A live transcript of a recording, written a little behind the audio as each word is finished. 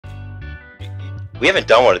We haven't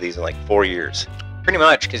done one of these in like 4 years. Pretty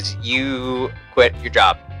much, because you quit your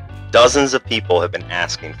job. Dozens of people have been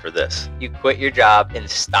asking for this. You quit your job and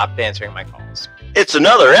stopped answering my calls. It's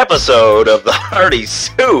another episode of the Harty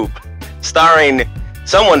Soup, starring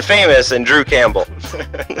someone famous and Drew Campbell.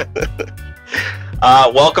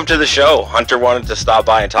 Welcome to the show. Hunter wanted to stop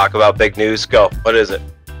by and talk about big news. Go. What is it?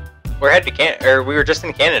 We're headed to Canada, or we were just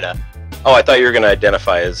in Canada. Oh, I thought you were going to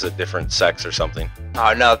identify as a different sex or something.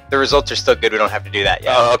 Oh, no, the results are still good. We don't have to do that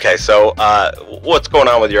yet. Oh, okay. So, what's going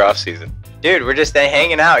on with your off season? Dude, we're just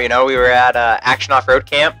hanging out. You know, we were at Action Off-Road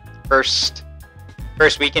Camp. First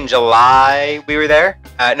week in July, we were there.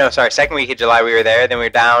 Second week in July, we were there. Then we were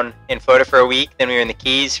down in Florida for a week. Then we were in the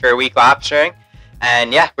Keys for a week lobstering.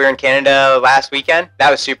 And yeah, we were in Canada last weekend.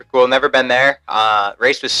 That was super cool. Never been there.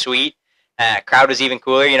 Race was sweet. Crowd was even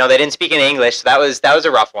cooler. You know, they didn't speak in English, so that was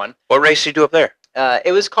a rough one. What race did you do up there?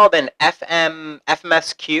 It was called an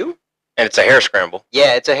FMSQ. And it's a hare scramble.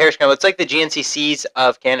 Yeah, it's a hare scramble. It's like the GNCCs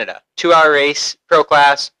of Canada. 2-hour race, pro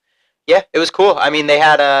class. Yeah, it was cool. I mean, they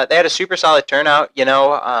had a super solid turnout. You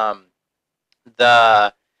know,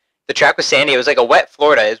 the track was sandy. It was like a wet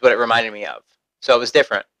Florida, is what it reminded me of. So it was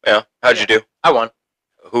different. Yeah. How'd you do? I won.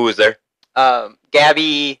 Who was there?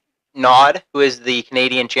 Gabby Nod, who is the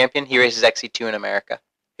Canadian champion. He races XC2 in America.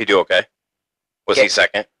 He do okay? Was he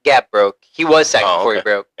second? Gab broke. He was second before he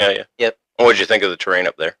broke. Yeah. Yep. What did you think of the terrain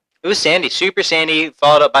up there? It was sandy, super sandy,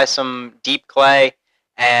 followed up by some deep clay,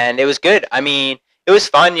 and it was good. I mean, it was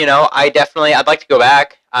fun, you know. I'd like to go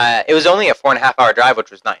back. It was only a 4.5-hour drive, which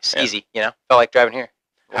was nice, easy, you know. Felt like driving here.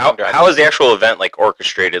 How was the actual event like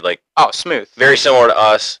orchestrated? Like, oh, smooth. Very similar to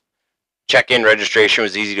us. Check-in registration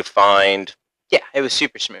was easy to find. Yeah, it was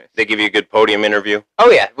super smooth. They give you a good podium interview. Oh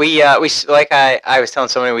yeah, we like I was telling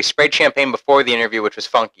someone, we sprayed champagne before the interview, which was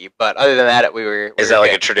funky. But other than that, we were. Is that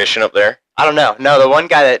like a tradition up there? I don't know. No, the one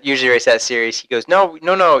guy that usually races that series, he goes, no,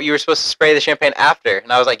 you were supposed to spray the champagne after,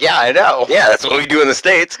 and I was like, yeah, I know. Yeah, that's what we do in the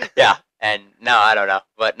States. Yeah, and no, I don't know,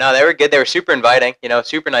 but no, they were good. They were super inviting, you know,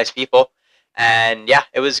 super nice people, and yeah,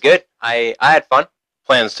 it was good. I had fun.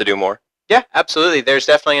 Plans to do more? Yeah, absolutely. There's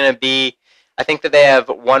definitely going to be. I think that they have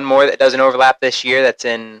one more that doesn't overlap this year. That's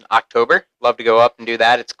in October. Love to go up and do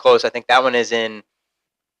that. It's close. I think that one is in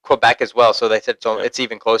Quebec as well. So they said it's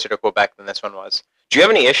even closer to Quebec than this one was. Do you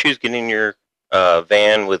have any issues getting your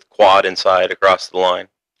van with quad inside across the line?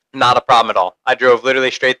 Not a problem at all. I drove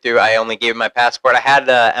literally straight through. I only gave them my passport. I had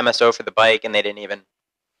the MSO for the bike, and they didn't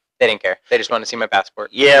care. They just wanted to see my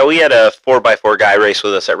passport. Yeah, we had a 4x4 guy race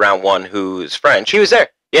with us at round 1 who's French. He was there.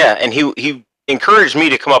 Yeah, and he encouraged me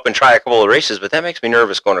to come up and try a couple of races, but that makes me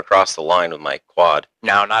nervous going across the line with my quad.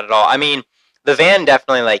 No, not at all. I mean, the van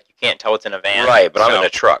definitely, like, you can't tell it's in a van. Right, but I'm in a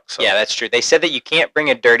truck. So. Yeah, that's true. They said that you can't bring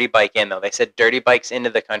a dirty bike in, though. They said dirty bikes into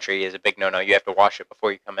the country is a big no-no. You have to wash it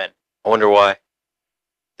before you come in. I wonder why.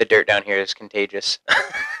 The dirt down here is contagious.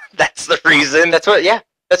 That's the reason? That's what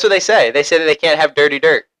they say. They say that they can't have dirty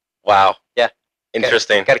dirt. Wow. Yeah.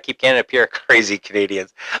 Interesting. Got to keep Canada pure. Crazy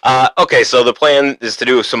Canadians. Okay, so the plan is to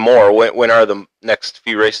do some more. When are the next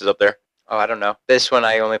few races up there? Oh, I don't know. This one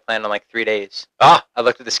I only planned on like 3 days. I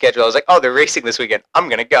looked at the schedule. I was like, oh, they're racing this weekend. I'm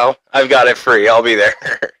going to go. I've got it free. I'll be there.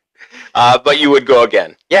 But you would go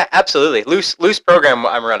again? Yeah, absolutely. Loose program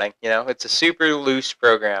I'm running. You know, it's a super loose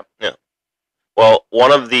program. Yeah. Well,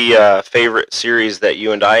 one of the favorite series that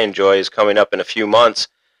you and I enjoy is coming up in a few months,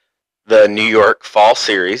 the New York Fall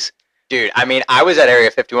Series. Dude, I mean, I was at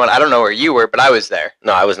Area 51. I don't know where you were, but I was there.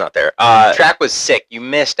 No, I was not there. The track was sick. You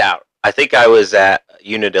missed out. I think I was at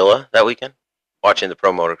Unadilla that weekend watching the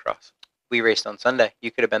pro motocross. We raced on Sunday.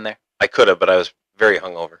 You could have been there. I could have, but I was very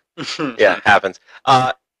hungover. Yeah, it happens.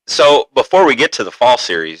 So before we get to the Fall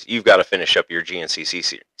Series, you've got to finish up your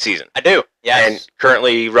GNCC season. I do, yes. And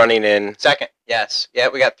currently running in... Second, yes. Yeah,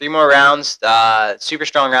 we got 3 more rounds. Super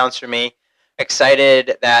strong rounds for me.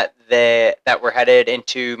 Excited that we're headed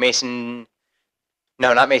into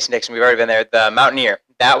not Mason-Dixon. We've already been there. The Mountaineer.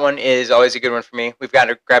 That one is always a good one for me. We've got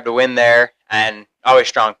to grab a win there, and always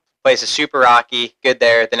strong. Place is super rocky. Good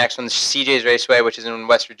there. The next one's CJ's Raceway, which is in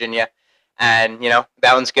West Virginia, and you know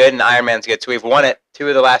that one's good, and Ironman's good. So we've won it 2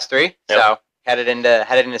 of the last 3. Yep. So headed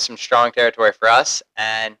into some strong territory for us,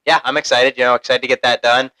 and yeah, I'm excited. You know, excited to get that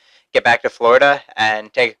done. Get back to Florida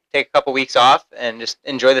and take a couple weeks off and just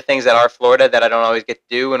enjoy the things that are Florida that I don't always get to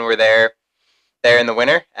do when we're there in the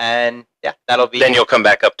winter. And yeah, that'll be. Then you'll come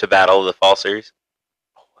back up to battle the Fall Series.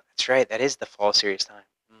 Oh, that's right. That is the Fall Series time.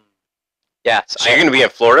 Yeah. So you're going to be in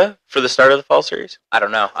Florida for the start of the Fall Series? I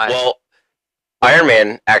don't know. Well,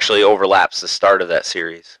 Ironman actually overlaps the start of that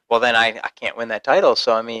series. Well, then I can't win that title.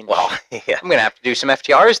 So I mean, well, yeah, I'm going to have to do some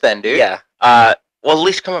FTRs then, dude. Yeah. Well, at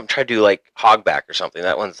least come up and try to do like Hogback or something.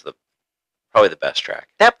 That one's the Probably the best track.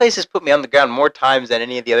 That place has put me on the ground more times than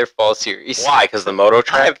any of the other fall series. Why? Because the moto I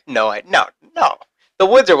track? have no. The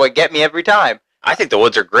woods are what get me every time. I think the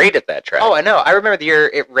woods are great at that track. Oh, I know. I remember the year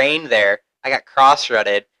it rained there. I got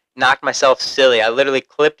cross-rutted, knocked myself silly. I literally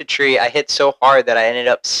clipped a tree. I hit so hard that I ended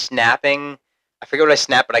up snapping. I forget what I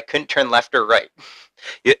snapped, but I couldn't turn left or right.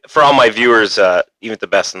 Yeah, for all my viewers, even the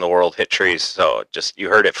best in the world hit trees. So just you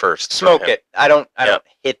heard it first. Smoke it. I don't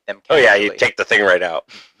hit them. Oh yeah, you take the thing right out.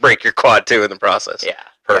 Break your quad too in the process. Yeah.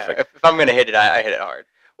 Perfect. Yeah. If I'm gonna hit it, I hit it hard.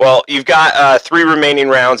 Well, you've got 3 remaining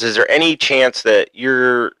rounds. Is there any chance that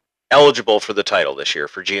you're eligible for the title this year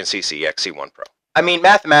for GNCC XC1 Pro? I mean,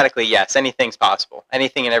 mathematically, yes. Anything's possible.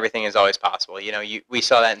 Anything and everything is always possible. We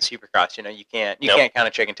saw that in Supercross. You can't count a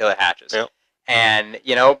chicken until it hatches. Yep. And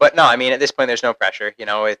but no, I mean, at this point, there's no pressure.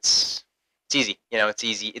 It's easy.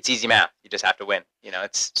 It's easy math. You just have to win.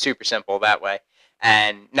 It's super simple that way.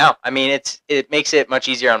 And no, I mean, it makes it much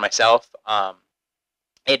easier on myself.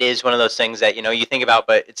 It is one of those things that you think about,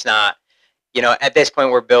 but it's not. At this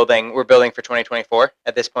point, we're building for 2024.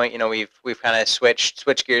 At this point, we've kind of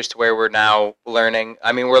switched gears to where we're now learning.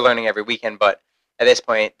 I mean, we're learning every weekend, but at this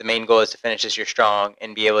point, the main goal is to finish this year strong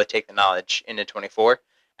and be able to take the knowledge into 24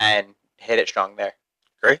 and hit it strong there.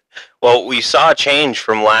 Great. Well, we saw a change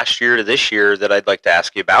from last year to this year that I'd like to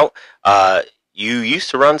ask you about. You used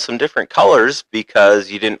to run some different colors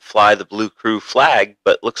because you didn't fly the Blu-Cru flag,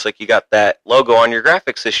 but looks like you got that logo on your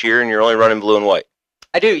graphics this year, and you're only running blue and white.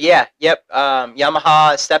 I do, yeah. Yep.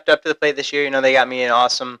 Yamaha stepped up to the plate this year. They got me an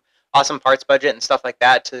awesome parts budget and stuff like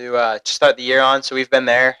that to start the year on. So we've been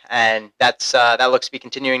there, and that looks to be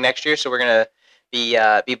continuing next year. So we're gonna be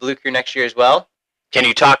Blu-Cru next year as well. Can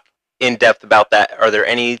you talk in depth about that? Are there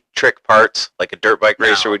any trick parts like a dirt bike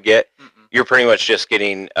racer would get? Mm-mm. You're pretty much just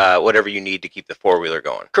getting whatever you need to keep the 4-wheeler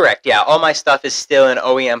going. Correct. Yeah. All my stuff is still an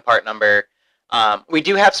OEM part number. We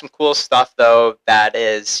do have some cool stuff though that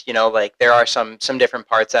is, like there are some different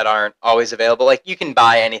parts that aren't always available. Like you can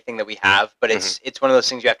buy anything that we have, but it's one of those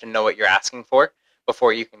things you have to know what you're asking for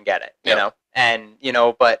before you can get it, you know? And,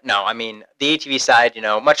 but no, I mean, the ATV side,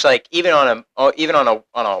 much like even on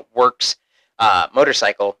a works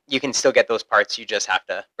motorcycle, you can still get those parts. You just have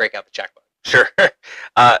to break out the checkbook. Sure.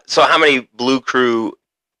 So how many Blu-Cru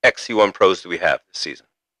XC1 Pros do we have this season?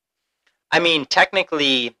 I mean,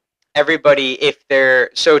 technically, everybody,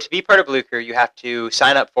 to be part of Blu-Cru, you have to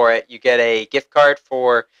sign up for it. You get a gift card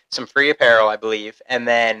for some free apparel, I believe, and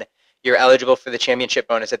then you're eligible for the championship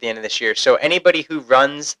bonus at the end of this year. So anybody who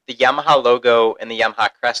runs the Yamaha logo and the Yamaha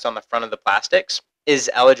crest on the front of the plastics is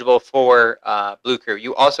eligible for Blu-Cru.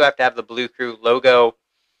 You also have to have the Blu-Cru logo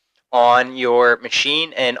on your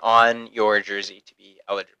machine and on your jersey to be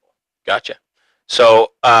eligible. Gotcha.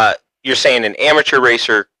 So you're saying an amateur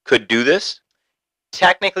racer could do this?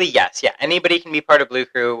 Technically, yes. Yeah, anybody can be part of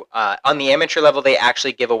Blu-Cru. On the amateur level, they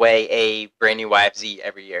actually give away a brand new YFZ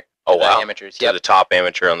every year. Oh, wow. Amateurs. To the top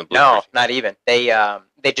amateur on the Blu-Cru? No, not even. They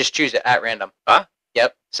just choose it at random. Huh?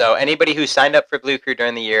 Yep. So anybody who signed up for Blu-Cru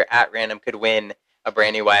during the year at random could win a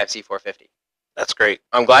brand new YFZ 450. That's great.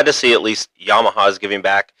 I'm glad to see at least Yamaha is giving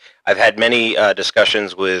back. I've had many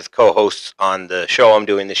discussions with co-hosts on the show I'm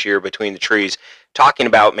doing this year, Between the Trees, talking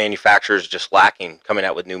about manufacturers just lacking, coming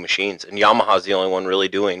out with new machines. And Yamaha is the only one really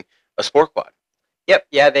doing a sport quad. Yep.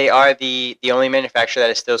 Yeah, they are the only manufacturer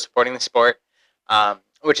that is still supporting the sport,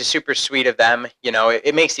 which is super sweet of them.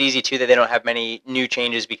 It makes it easy, too, that they don't have many new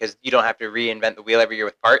changes because you don't have to reinvent the wheel every year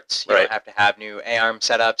with parts. You don't have to have new A-arm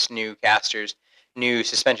setups, new casters, new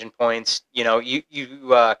suspension points. You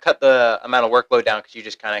cut the amount of workload down because you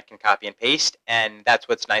just kind of can copy and paste, and that's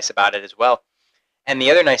what's nice about it as well. And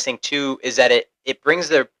the other nice thing too is that it brings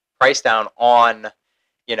the price down on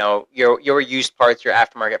your used parts, your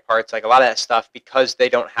aftermarket parts, like a lot of that stuff, because they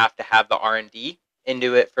don't have to have the R&D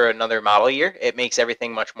into it for another model year. It makes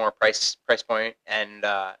everything much more price point and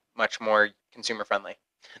much more consumer friendly.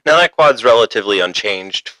 Now that quad's relatively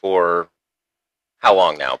unchanged for how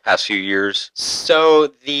long now? Past few years? So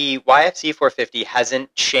the YFC 450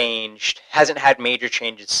 hasn't had major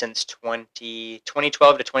changes since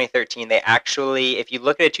 2012 to 2013. They actually, if you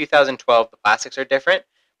look at it 2012, the plastics are different.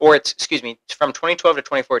 Or from 2012 to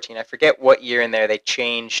 2014, I forget what year in there they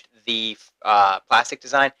changed the plastic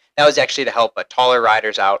design. That was actually to help taller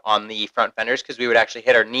riders out on the front fenders because we would actually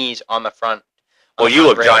hit our knees on the front. Well, you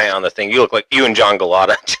look giant on the thing. You look like you and John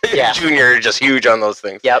Galata Jr. are just huge on those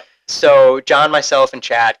things. Yep. So John, myself, and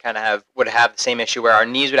Chad kind of would have the same issue where our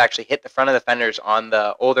knees would actually hit the front of the fenders on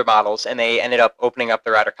the older models, and they ended up opening up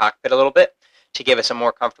the rider cockpit a little bit to give us a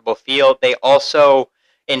more comfortable feel. They also,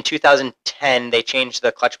 in 2010, they changed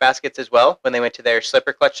the clutch baskets as well when they went to their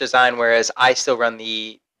slipper clutch design, whereas I still run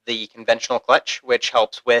the conventional clutch, which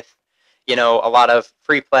helps with a lot of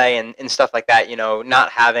free play and stuff like that. Not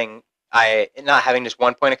having just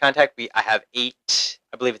one point of contact. I have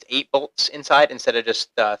I believe it's 8 bolts inside instead of just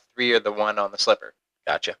 3 or the 1 on the slipper.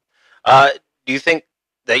 Gotcha. Do you think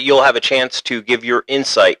that you'll have a chance to give your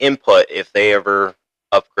input if they ever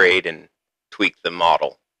upgrade and tweak the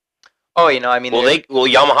model? Oh, I mean, will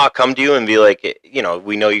Yamaha come to you and be like,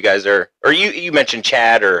 we know you guys are, or you mentioned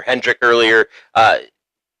Chad or Hendrick earlier.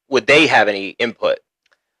 Would they have any input?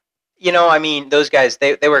 I mean, those guys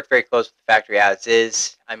they work very close with the factory as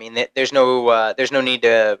is. I mean, there's no need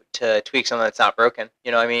to tweak something that's not broken.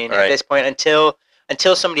 I mean, Right. At this point, until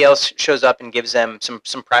somebody else shows up and gives them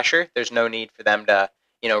some pressure, there's no need for them to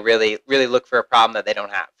really look for a problem that they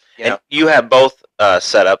don't have. And you have both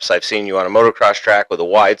setups. I've seen you on a motocross track with a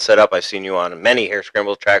wide setup. I've seen you on many hare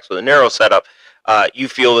scramble tracks with a narrow setup. You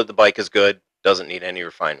feel that the bike is good, doesn't need any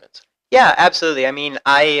refinements. Yeah, absolutely. I mean,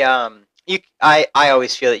 I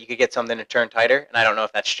always feel that you could get something to turn tighter, and I don't know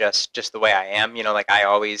if that's just the way I am. Like I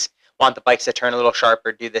always want the bikes to turn a little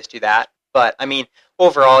sharper, do this, do that. But I mean,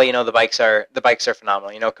 overall, the bikes are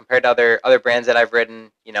phenomenal. Compared to other brands that I've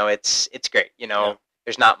ridden, it's great. Yeah.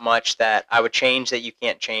 There's not much that I would change that you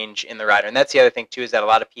can't change in the rider, and that's the other thing too, is that a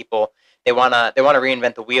lot of people they wanna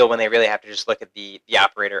reinvent the wheel when they really have to just look at the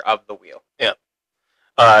operator of the wheel. Yeah.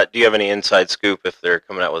 Do you have any inside scoop if they're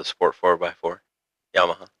coming out with a Sport 4x4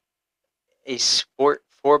 Yamaha? A Sport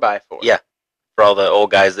 4x4. Yeah, for all the old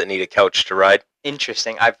guys that need a couch to ride.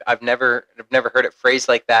 Interesting. I've never heard it phrased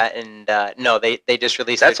like that, and no, they just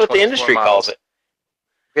released. That's what the industry calls it.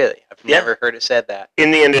 Really, I've never heard it said that. In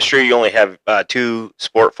the industry, you only have 2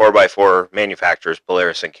 Sport 4x4 manufacturers,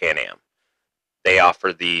 Polaris and Can-Am. They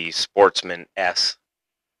offer the Sportsman S,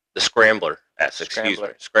 the Scrambler S. Excuse me.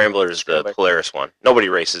 Scrambler is the Polaris one. Nobody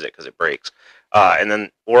races it because it breaks. And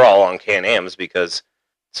then we're all on Can-Ams because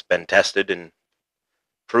it's been tested and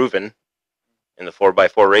proven in the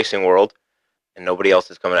 4x4 racing world, and nobody else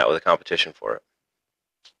is coming out with a competition for it.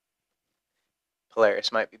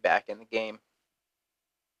 Polaris might be back in the game.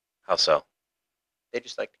 How so? They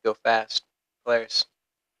just like to go fast. Polaris,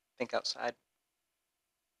 think outside.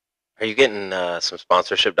 Are you getting some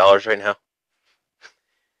sponsorship dollars right now?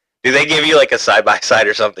 Do they give you like a side-by-side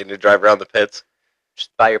or something to drive around the pits?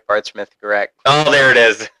 Just buy your parts from Ep4 Correct. Oh, there it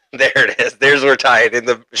is. There it is. There's where tied in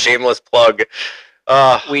the shameless plug.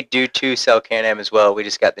 We do too sell Can-Am as well. We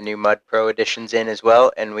just got the new Mud Pro editions in as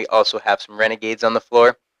well, and we also have some Renegades on the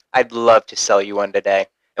floor. I'd love to sell you one today.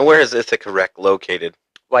 And where is Ithaca Rec located?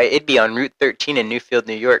 Why, it'd be on Route 13 in Newfield,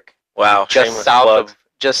 New York. Wow, just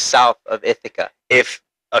south of Ithaca. If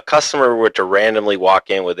a customer were to randomly walk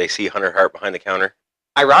in, would they see Hunter Hart behind the counter?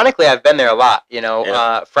 Ironically, I've been there a lot.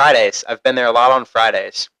 Yeah. Fridays. I've been there a lot on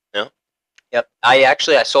Fridays. Yeah. Yep.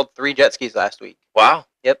 I sold 3 jet skis last week. Wow.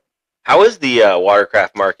 Yep. How is the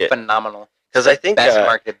watercraft market? Phenomenal. Because I think best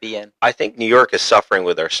market to be in. I think New York is suffering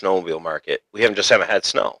with our snowmobile market. We haven't had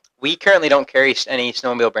snow. We currently don't carry any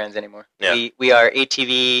snowmobile brands anymore. Yeah. We are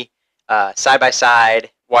ATV,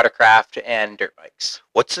 side-by-side, watercraft, and dirt bikes.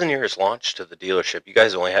 What's the nearest launch to the dealership? You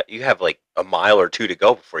guys you have like a mile or 2 to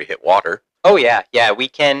go before you hit water. Oh yeah. We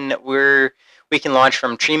can launch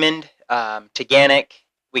from Tremond to Gannick.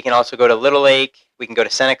 We can also go to Little Lake. We can go to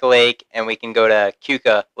Seneca Lake, and we can go to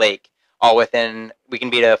Keuka Lake. All within, we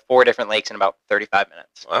can be to 4 different lakes in about 35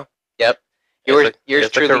 minutes. Wow. Yep.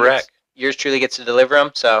 Yours truly gets to deliver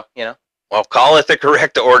them. So Well, call it the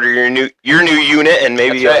correct to order your new unit, and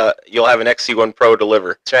maybe right. You'll have an XC1 Pro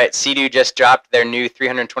deliver. That's right. Sea-Doo just dropped their new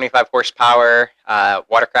 325 horsepower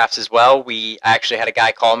watercrafts as well. I actually had a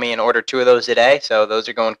guy call me and order 2 of those today, so those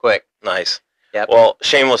are going quick. Nice. Yep. Well,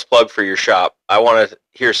 shameless plug for your shop. I want to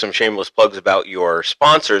hear some shameless plugs about your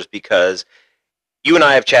sponsors, because you and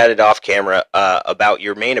I have chatted off camera about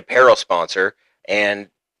your main apparel sponsor, and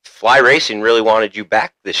Fly Racing really wanted you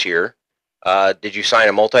back this year. Did you sign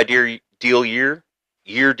a multi-year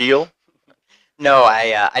deal? No,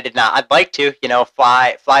 I did not. I'd like to.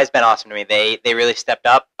 Fly's been awesome to me. They really stepped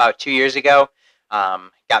up about 2 years ago.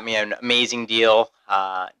 Got me an amazing deal.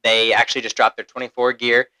 They actually just dropped their 24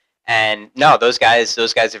 gear. And no, those guys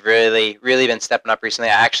have really been stepping up recently.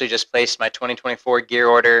 I actually just placed my 2024 gear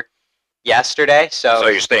order yesterday. So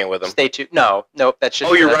you're staying with them? Stay tuned. Nope. That's just.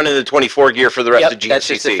 Oh, you're running the 24 gear for the rest of GCC. That's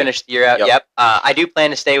just to finish the year out. Yep. I do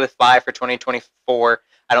plan to stay with Fly for 2024.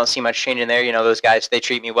 I don't see much change in there. Those guys, they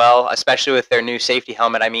treat me well, especially with their new safety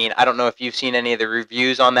helmet. I mean, I don't know if you've seen any of the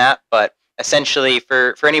reviews on that, but essentially,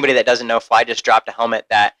 for anybody that doesn't know, Fly just dropped a helmet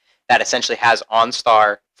that essentially has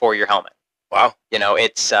OnStar for your helmet. Wow.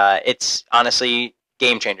 It's honestly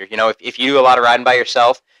game changer. If you do a lot of riding by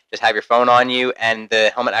yourself, just have your phone on you, and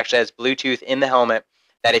the helmet actually has Bluetooth in the helmet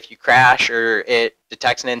that if you crash or it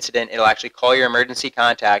detects an incident, it'll actually call your emergency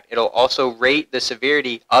contact. It'll also rate the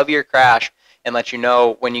severity of your crash and let you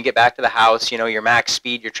know when you get back to the house, your max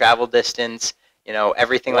speed, your travel distance,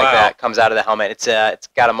 everything like that comes out of the helmet. It's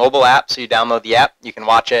got a mobile app, so you download the app, you can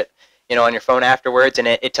watch it, on your phone afterwards, and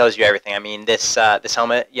it tells you everything. I mean, this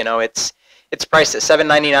helmet, it's priced at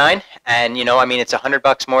 $799, and it's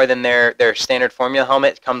 $100 more than their standard formula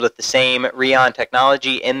helmet. It comes with the same Rheon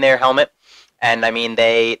technology in their helmet. And I mean,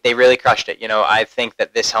 they really crushed it. I think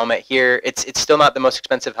that this helmet here, it's still not the most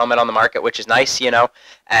expensive helmet on the market, which is nice,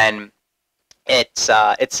 and it's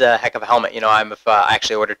a heck of a helmet. I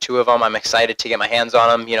actually ordered 2 of them. I'm excited to get my hands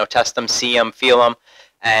on them, test them, see them, feel them,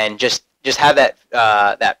 and just have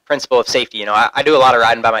that principle of safety. I do a lot of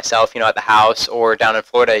riding by myself, at the house or down in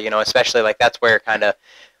Florida, especially like that's where kind of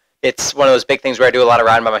it's one of those big things where I do a lot of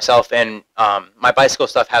riding by myself, and my bicycle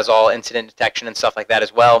stuff has all incident detection and stuff like that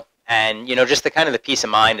as well. And just the kind of the peace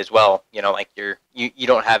of mind as well. Like you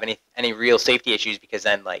don't have any real safety issues, because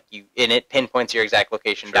then it pinpoints your exact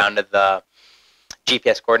location down to the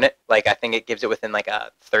GPS coordinate. Like I think it gives it within like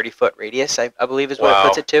a 30-foot radius. I believe is what it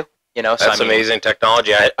puts it to. That's amazing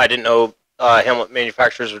technology. I didn't know helmet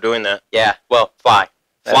manufacturers were doing that. Yeah. Well, Fly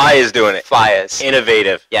is doing it. Fly is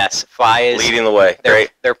innovative. Yes, Fly is leading the way.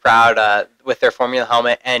 They're proud with their formula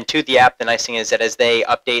helmet. And to the app, the nice thing is that as they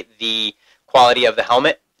update the quality of the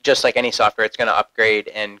helmet, just like any software, it's going to upgrade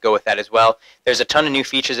and go with that as well. There's a ton of new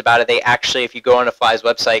features about it. They actually, if you go onto Fly's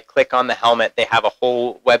website, click on the helmet, they have a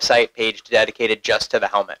whole website page dedicated just to the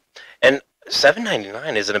helmet. And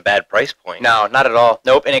 $799 isn't a bad price point. No, not at all.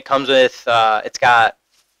 Nope. And it comes with, it's got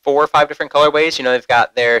 4 or 5 different colorways. They've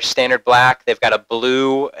got their standard black, they've got a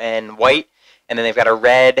blue and white, and then they've got a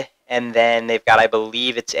red, and then they've got, I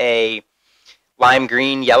believe it's a lime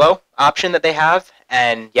green yellow option that they have.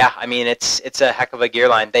 And yeah, I mean, it's a heck of a gear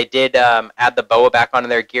line. They did add the BOA back onto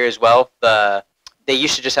their gear as well. They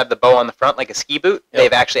used to just have the BOA on the front like a ski boot. Yep.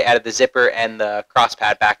 They've actually added the zipper and the cross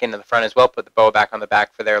pad back into the front as well, put the BOA back on the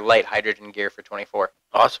back for their light hydrogen gear for 24.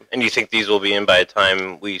 Awesome. And you think these will be in by the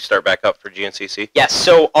time we start back up for GNCC? Yes.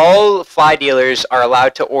 So all Fly dealers are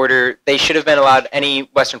allowed to order. They should have been allowed, any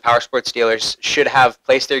Western Power Sports dealers should have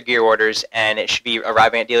placed their gear orders, and it should be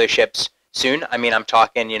arriving at dealerships soon. I mean, I'm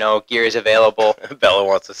talking, gear is available. Bella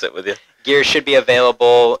wants to sit with you. Gear should be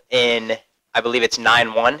available in, I believe it's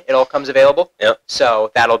 9/1. It all comes available. Yep. So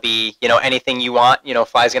that'll be, anything you want,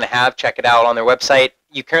 Fly's going to have. Check it out on their website.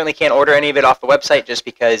 You currently can't order any of it off the website just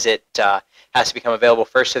because it has to become available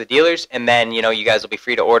first to the dealers, and then, you guys will be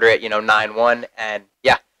free to order it, 9/1, and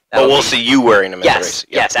yeah. But we'll see you wearing them in the race.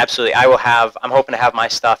 Yep. Yes, absolutely. I'm hoping to have my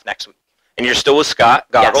stuff next week. And you're still with Scott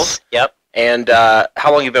Goggles? Yes. Yep. And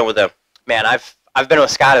how long have you been with them? Man, I've been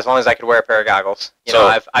with Scott as long as I could wear a pair of goggles.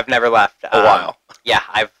 I've never left. A while. Yeah,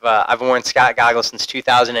 I've worn Scott goggles since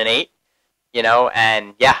 2008.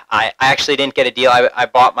 And yeah, I actually didn't get a deal. I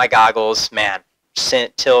bought my goggles, man,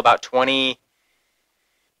 till about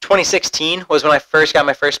 2016 was when I first got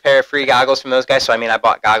my first pair of free goggles from those guys. So I mean, I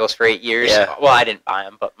bought goggles for 8 years. Yeah. Well, I didn't buy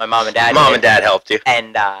them, but my mom and dad. Mom and dad helped you.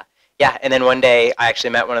 And yeah, and then one day I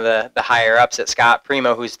actually met one of the higher ups at Scott,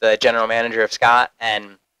 Primo, who's the general manager of Scott,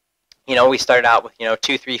 and we started out with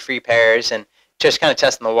 2, 3 free pairs and just kind of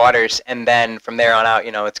testing the waters, and then from there on out,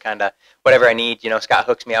 it's kind of whatever I need, Scott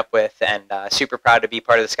hooks me up with, and super proud to be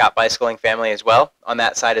part of the Scott bicycling family as well. On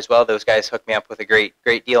that side as well, those guys hooked me up with a great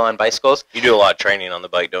deal on bicycles. You do a lot of training on the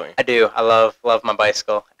bike, don't you? I do. I love my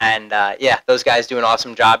bicycle, and yeah, those guys do an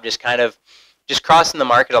awesome job, just crossing the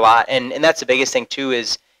market a lot, and that's the biggest thing too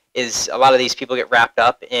is a lot of these people get wrapped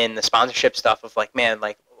up in the sponsorship stuff of like, man,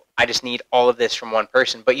 like I just need all of this from one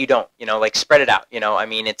person, but you don't, like spread it out. I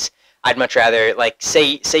mean, I'd much rather like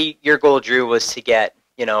say your goal, Drew, was to get,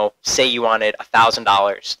 say you wanted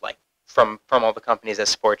 $1,000 like from all the companies that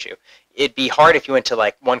support you. It'd be hard if you went to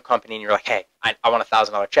like one company and you're like, hey, I want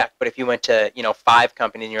 $1,000 check. But if you went to 5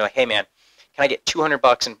 companies and you're like, hey man, can I get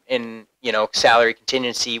 $200 in salary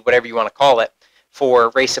contingency, whatever you want to call it,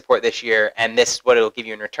 for race support this year, and this is what it'll give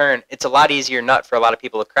you in return. It's a lot easier nut for a lot of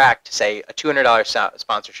people to crack to say a $200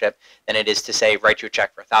 sponsorship than it is to say write you a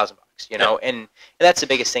check for $1,000. And that's the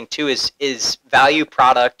biggest thing too is value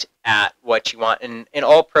product at what you want. And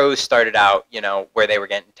all pros started out where they were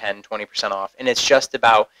getting 10-20% off, and it's just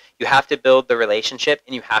about you have to build the relationship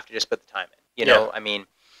and you have to just put the time in. I mean,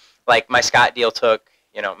 like my Scott deal took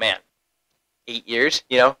 8 years.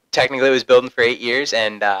 Technically it was building for 8 years,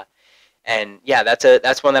 and yeah,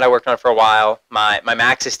 that's one that I worked on for a while. My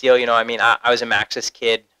Maxxis deal, I mean, I was a Maxxis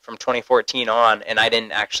kid from 2014 on, and I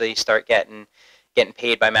didn't actually start getting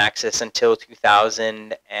paid by Maxxis until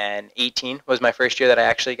 2018 was my first year that I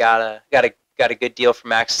actually got a good deal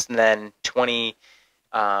from Maxxis, and then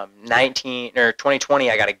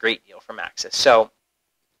 2020, I got a great deal from Axis. So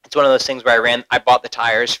it's one of those things where I bought the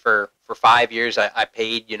tires for 5 years. I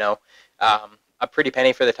paid, a pretty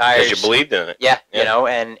penny for the tires. Because you believed in it. Yeah,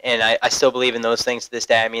 and I still believe in those things to this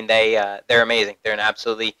day. I mean, they're amazing. They're an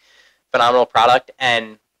absolutely phenomenal product,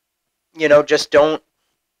 and just don't.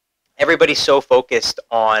 Everybody's so focused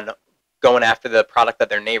on going after the product that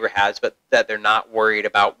their neighbor has, but that they're not worried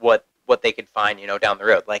about what they could find, down the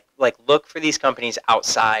road. Like look for these companies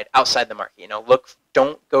outside the market.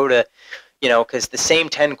 Don't go to, because the same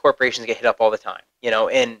 10 corporations get hit up all the time.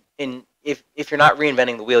 And if you're not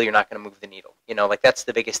reinventing the wheel, you're not going to move the needle. Like that's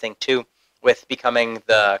the biggest thing too with becoming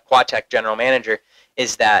the Quadtech general manager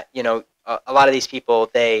is that a lot of these people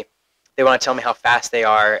they want to tell me how fast they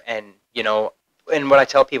are, and and what I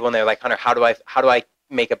tell people, and they're like, Hunter, how do I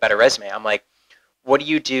make a better resume? I'm like, what do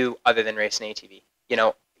you do other than race an ATV?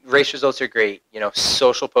 Race results are great.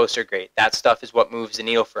 Social posts are great. That stuff is what moves the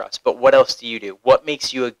needle for us. But what else do you do? What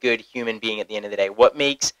makes you a good human being at the end of the day? What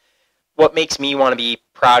makes me want to be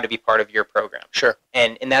proud to be part of your program? Sure.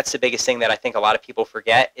 And that's the biggest thing that I think a lot of people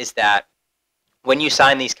forget is that when you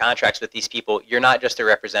sign these contracts with these people, you're not just a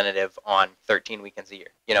representative on 13 weekends a year.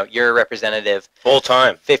 You're a representative full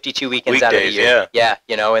time, 52 weekends weekdays, out of the year. Yeah.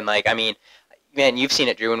 And like, I mean, man, you've seen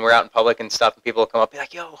it, Drew, when we're out in public and stuff, and people will come up and be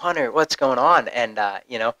like, yo, Hunter, what's going on? And,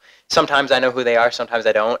 sometimes I know who they are, sometimes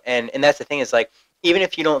I don't. And that's the thing is, like, even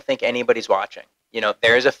if you don't think anybody's watching,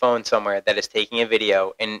 there is a phone somewhere that is taking a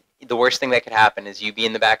video, and the worst thing that could happen is you be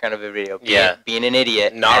in the background of a video, being an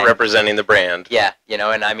idiot. Not representing the brand. Yeah,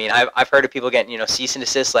 and I mean, I've heard of people getting, cease and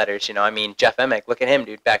desist letters, I mean, Jeff Emick, look at him,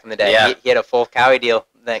 dude, back in the day. Yeah. He had a full Cowie deal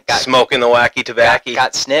that got... Smoking the wacky tobacco.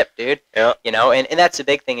 Got snipped, dude. Yeah. And that's the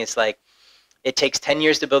big thing is, like, it takes 10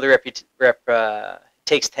 years to build a reputation,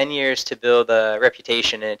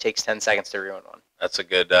 and it takes 10 seconds to ruin one. That's a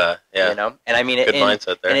good, yeah. And I mean, good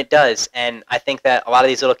mindset there. And it does. And I think that a lot of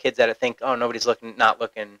these little kids that think, oh, nobody's not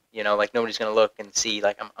looking, like nobody's going to look and see,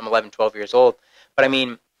 like I'm 11, 12 years old. But I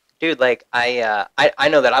mean, dude, like I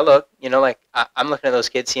know that I look, like I'm looking at those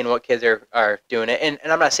kids, seeing what kids are doing it. And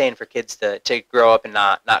I'm not saying for kids to grow up and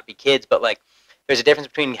not be kids, but like there's a difference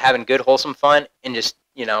between having good, wholesome fun and just,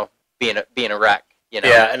 being a wreck.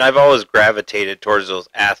 Yeah, and I've always gravitated towards those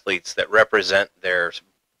athletes that represent their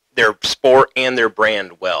sport and their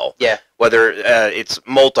brand well. Yeah. Whether it's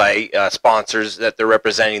multi sponsors that they're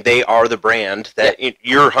representing, they are the brand that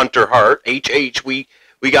you're Hunter Hart, HH. We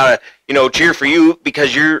gotta cheer for you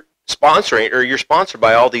because you're sponsoring, or you're sponsored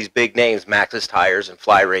by all these big names, Maxxis Tires and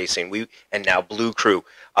Fly Racing, and now Blu-Cru.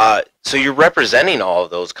 So you're representing all of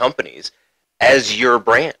those companies as your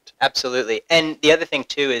brand. Absolutely. And the other thing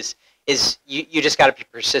too is you just got to be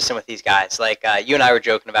persistent with these guys. Like you and I were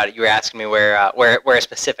joking about it. You were asking me where a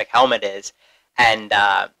specific helmet is, and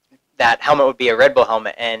that helmet would be a Red Bull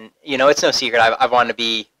helmet. And it's no secret. I've wanted to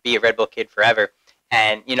be a Red Bull kid forever.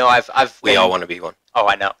 And we all want to be one. Oh,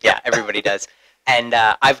 I know. Yeah, everybody does. And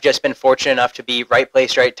I've just been fortunate enough to be right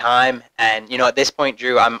place, right time. And at this point,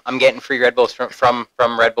 Drew, I'm getting free Red Bulls from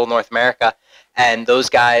Red Bull North America. And those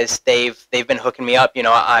guys, they've been hooking me up.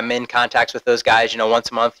 I'm in contacts with those guys. Once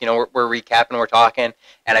a month. We're recapping, we're talking,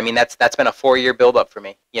 and I mean that's been a 4-year build-up for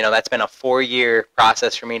me. That's been a 4-year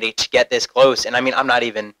process for me to get this close. And I mean, I'm not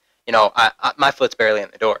even. My foot's barely in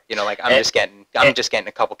the door. I'm just getting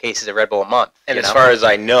a couple cases of Red Bull a month. And as far as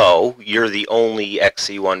I know, you're the only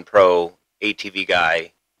XC1 Pro ATV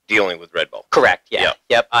guy dealing with Red Bull. Correct. Yeah.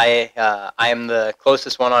 Yep. I am the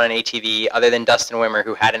closest one on an ATV, other than Dustin Wimmer,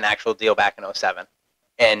 who had an actual deal back in 2007.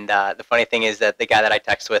 And the funny thing is that the guy that I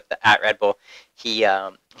text with at Red Bull, he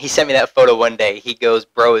sent me that photo one day. He goes,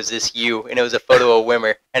 "Bro, is this you?" And it was a photo of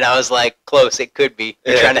Wimmer, and I was like, "Close. It could be.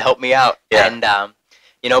 You're trying to help me out." Yeah. And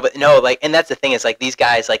but no, like, and that's the thing is like these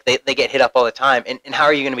guys, like they get hit up all the time. And how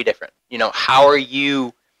are you going to be different? How are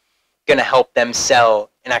you going to help them sell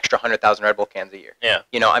an extra 100,000 Red Bull cans a year? Yeah.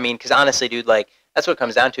 I mean, because honestly, dude, like that's what it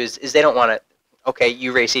comes down to is they don't want to. Okay,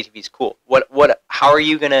 you race ATVs, cool. How are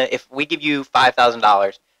you gonna? If we give you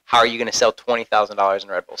 $5,000, how are you gonna sell $20,000 in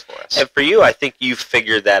Red Bulls for us? And for you, I think you've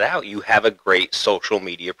figured that out. You have a great social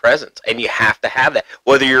media presence, and you have to have that.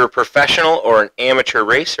 Whether you're a professional or an amateur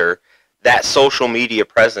racer, that social media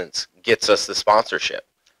presence gets us the sponsorship.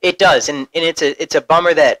 It does, and it's a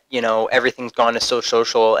bummer that everything's gone to so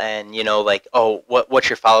social, and like, oh, what's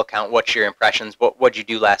your follow count, what's your impressions, what'd you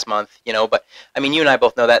do last month, but I mean, you and I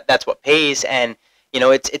both know that that's what pays, and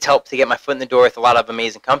it's helped to get my foot in the door with a lot of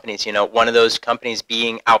amazing companies. One of those companies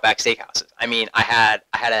being Outback Steakhouses. I mean, I had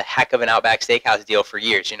a heck of an Outback Steakhouse deal for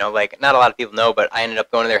years. Like not a lot of people know, but I ended up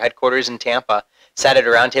going to their headquarters in Tampa, sat at a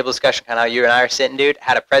roundtable discussion, kind of how you and I are sitting, dude.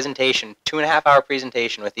 Had a presentation, 2.5-hour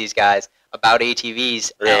presentation with these guys about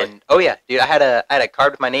ATVs. Really? And oh yeah, dude, I had a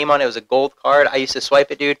card with my name on it. It was a gold card. I used to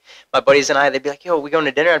swipe it, dude. My buddies and I, they'd be like, "Yo, we going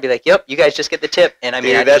to dinner?" I'd be like, "Yep, you guys just get the tip." And I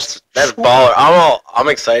mean, Dude, that's baller. I'm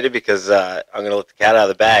excited because I'm gonna let the cat out of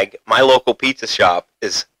the bag. My local pizza shop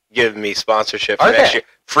is giving me sponsorship for next year.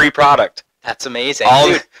 Free product. That's amazing,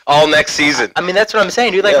 dude. All next season. I mean, that's what I'm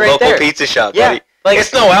saying, dude. Like right local there. pizza shop, Yeah. buddy. Like,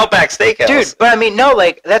 it's no Outback Steakhouse. Dude, but I mean, no,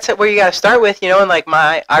 like, that's where you gotta start with, you know, and like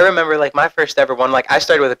I remember like my first ever one, like I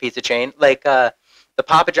started with a pizza chain, like the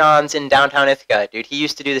Papa John's in downtown Ithaca, dude, he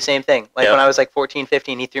used to do the same thing. Like when I was like 14,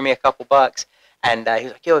 15, he threw me a couple bucks, and he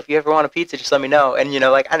was like, "Yo, if you ever want a pizza, just let me know." And you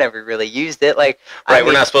know, like I never really used it, like. Right,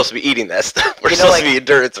 we're not supposed to be eating that stuff. We're supposed to be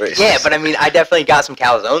endurance races. Yeah, but I mean, I definitely got some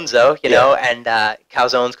calzones though, you know, and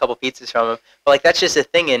calzones, couple pizzas from him. But like that's just a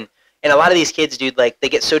thing, and a lot of these kids, dude, like they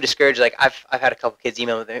get so discouraged. Like I've had a couple kids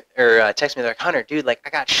email me or text me. They're like, "Hunter, dude, like I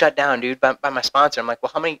got shut down, dude, by my sponsor." I'm like,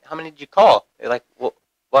 "Well, how many did you call?" They're like, "Well,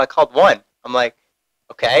 I called one." I'm like,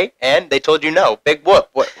 "Okay," and they told you no. Big whoop.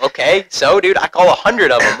 What? Okay, so dude, I call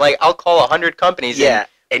 100 of them. Like I'll call 100 companies. Yeah,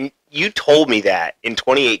 and you told me that in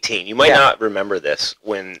 2018. You might not remember this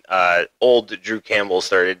when old Drew Campbell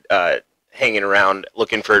started hanging around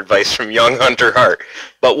looking for advice from young Hunter Hart.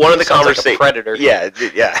 But one of the conversations, like a predator. Yeah,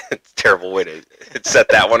 it's a terrible way to set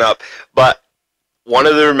that one up. But one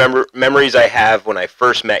of the memories I have when I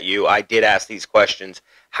first met you, I did ask these questions: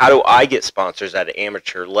 how do I get sponsors at an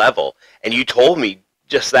amateur level? And you told me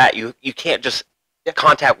just that you can't just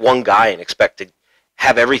contact one guy and expect to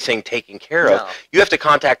have everything taken care of. You have to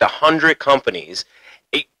contact 100 companies.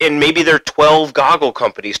 And maybe there are 12 goggle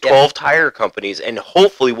companies, 12 tire companies, and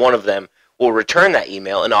hopefully one of them will return that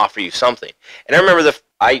email and offer you something. And I remember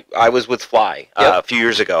I was with Fly a few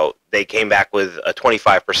years ago. They came back with a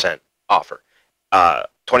 25% offer,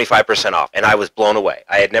 25% off, and I was blown away.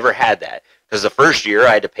 I had never had that because the first year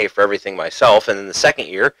I had to pay for everything myself, and then the second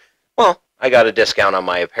year, well, I got a discount on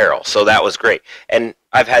my apparel, so that was great. And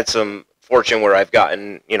I've had some fortune where I've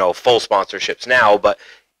gotten, you know, full sponsorships now, but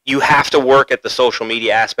you have to work at the social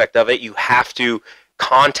media aspect of it. You have to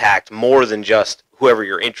contact more than just whoever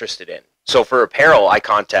you're interested in. So for apparel, I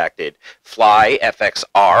contacted Fly,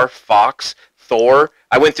 FXR, Fox, Thor.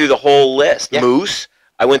 I went through the whole list. Moose.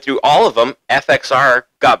 I went through all of them. FXR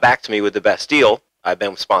got back to me with the best deal. I've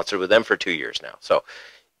been sponsored with them for 2 years now. So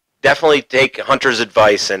definitely take Hunter's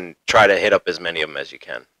advice and try to hit up as many of them as you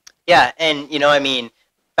can. Yeah, and you know, I mean,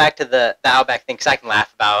 back to the Outback thing, because I can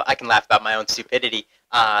laugh about my own stupidity.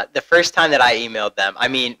 The first time that I emailed them, I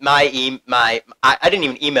mean, I didn't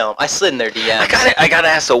even email them. I slid in their DMs. I gotta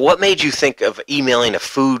ask, so what made you think of emailing a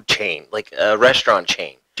food chain, like a restaurant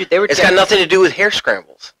chain? Dude, it's got nothing to do with hair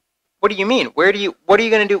scrambles. What do you mean? What are you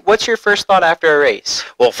going to do? What's your first thought after a race?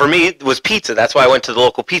 Well, for me, it was pizza. That's why I went to the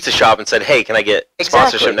local pizza shop and said, "Hey, can I get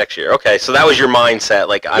sponsorship next year?" Okay, so that was your mindset.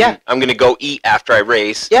 Like, I'm going to go eat after I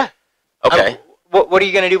race. Yeah. Okay. What are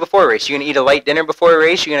you going to do before a race? You going to eat a light dinner before a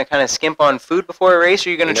race? You going to kind of skimp on food before a race? Or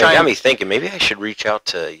are you going to try? Got me thinking. Maybe I should reach out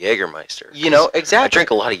to Jägermeister. You know, exactly. I drink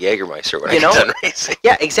a lot of Jägermeister when I get done racing.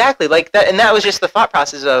 Yeah, exactly. Like that, and that was just the thought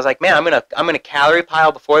process. I was like, man, I'm gonna calorie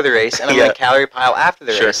pile before the race, and I'm gonna calorie pile after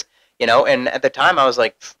the race. You know, and at the time I was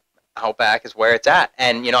like, Outback is where it's at.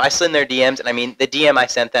 And you know, I slid in their DMs, and I mean, the DM I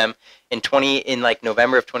sent them in like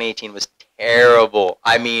November of 2018 was terrible.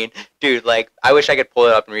 I mean, dude, like, I wish I could pull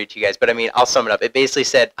it up and read it to you guys, but I mean, I'll sum it up. It basically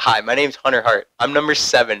said, "Hi, my name's Hunter Hart. I'm number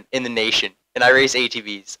 7 in the nation, and I race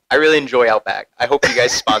ATVs. I really enjoy Outback. I hope you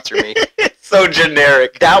guys sponsor me." It's so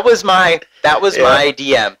generic. That was my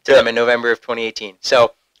DM to them in November of 2018.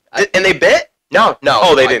 So, and they bit? No.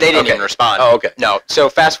 Oh, they didn't. They didn't even respond. Oh, okay. No. So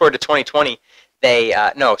fast forward to 2020, the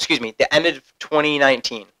end of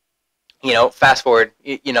 2019. You know, fast forward,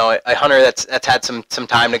 you know, a hunter that's had some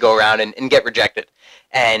time to go around and get rejected.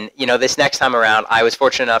 And, you know, this next time around, I was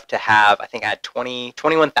fortunate enough to have, I think I had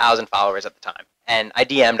 21,000 followers at the time. And I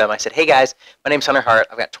DM'd them. I said, "Hey, guys, my name's Hunter Hart.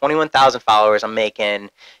 I've got 21,000 followers. I'm making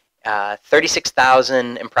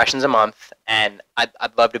 36,000 impressions a month, and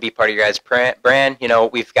I'd love to be part of your guys' brand. You know,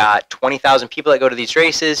 we've got 20,000 people that go to these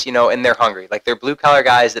races, you know, and they're hungry. Like, they're blue-collar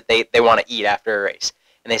guys that they want to eat after a race."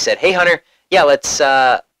 And they said, "Hey, Hunter, yeah, let's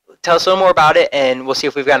tell us a little more about it, and we'll see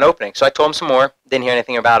if we've got an opening." So I told them some more. Didn't hear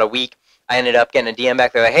anything about a week. I ended up getting a DM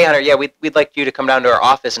back. They're like, "Hey, Hunter, yeah, we'd like you to come down to our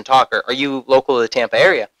office and talk. Are you local to the Tampa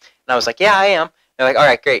area?" And I was like, "Yeah, I am." They're like, "All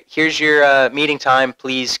right, great. Here's your meeting time.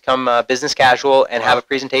 Please come business casual and have a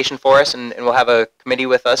presentation for us, and we'll have a committee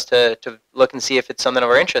with us to look and see if it's something of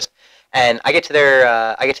our interest." And I get to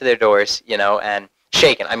their doors, you know, and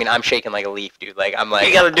shaking. I mean, I'm shaking like a leaf, dude. Like, I'm like,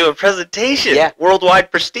 you got to do a presentation. Yeah. Worldwide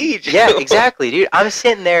prestige. Yeah, exactly, dude. I'm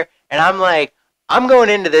sitting there, and I'm like, I'm going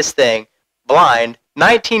into this thing blind,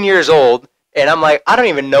 19 years old, And I'm like, I don't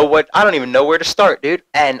even know where to start, dude.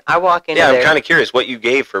 And I walk in there. I'm kind of curious what you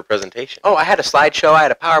gave for a presentation. Oh, I had a slideshow. I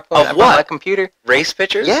had a PowerPoint. Of I brought what? my computer. Race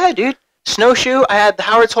pictures? Yeah, dude. Snowshoe. I had the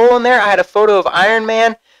Howard's Hole in there. I had a photo of Iron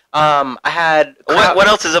Man. I had... What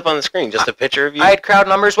else is up on the screen? Just a picture of you? I had crowd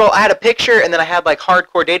numbers. Well, I had a picture, and then I had, like,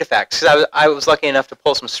 hardcore data facts. Because I was lucky enough to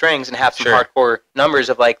pull some strings and have some hardcore numbers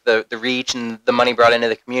of, like, the reach and the money brought into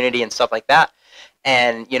the community and stuff like that.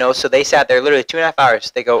 And, you know, so they sat there literally 2.5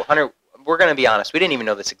 hours. They go, Hunter, we're going to be honest. We didn't even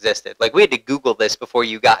know this existed. Like, we had to Google this before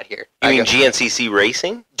you got here. You mean GNCC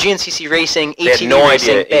Racing? GNCC Racing, ATV they had no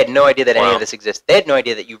Racing. Idea. They had no idea that any of this existed. They had no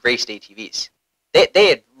idea that you raced ATVs. They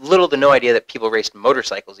had little to no idea that people raced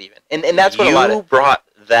motorcycles even. And that's what a lot of... You brought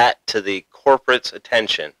that to the corporate's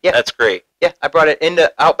attention. Yeah. That's great. Yeah, I brought it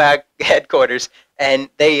into Outback headquarters, and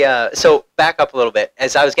they, so back up a little bit.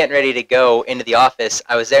 As I was getting ready to go into the office,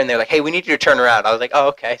 I was there, and they're like, hey, we need you to turn around. I was like, oh,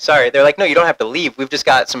 okay, sorry. They're like, no, you don't have to leave. We've just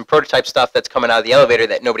got some prototype stuff that's coming out of the elevator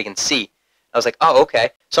that nobody can see. I was like, oh, okay.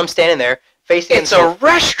 So I'm standing there, facing... It's a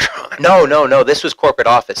restaurant! No, this was corporate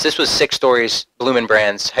office. This was 6 stories, Bloomin'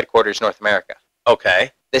 Brands, headquarters, North America.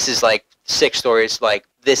 Okay. This is like 6 stories, like,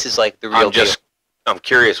 this is like the real deal. I'm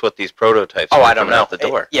curious what these prototypes are I don't coming know. out the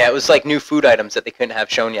door. It was like new food items that they couldn't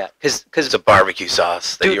have shown yet. Cause it's a barbecue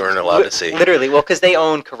sauce that you weren't allowed to see. Literally, well, because they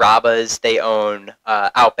own Carrabba's, they own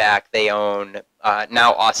Outback, they own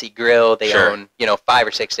now Aussie Grill, they own 5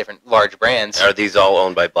 or 6 different large brands. Are these all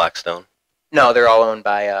owned by Blackstone? No, they're all owned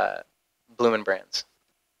by Bloomin' Brands,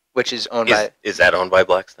 which is owned by... Is that owned by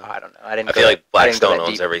Blackstone? Oh, I don't know. I feel like Blackstone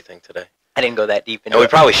owns everything today. I didn't go that deep into it. And we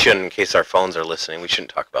probably shouldn't, in case our phones are listening. We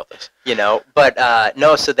shouldn't talk about this. But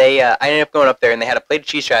no, so they, I ended up going up there, and they had a plate of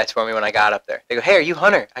cheese fries for me when I got up there. They go, hey, are you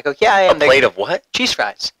Hunter? I go, yeah, I am. A plate of what? Cheese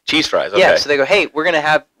fries. Cheese fries, okay. Yeah, so they go, hey, we're going to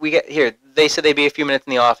have, here, they said they'd be a few minutes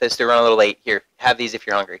in the office. They're running a little late. Here, have these if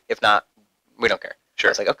you're hungry. If not, we don't care. Sure.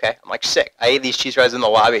 I was like, okay. I'm like, sick. I ate these cheese fries in the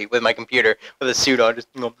lobby with my computer with a suit on, just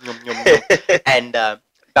nom, nom, nom, nom.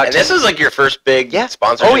 And this is like your first big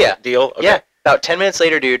sponsorship deal? Okay. Yeah. About 10 minutes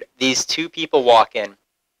later, dude, these 2 people walk in,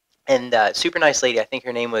 and super nice lady. I think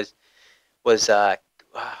her name was I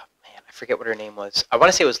forget what her name was. I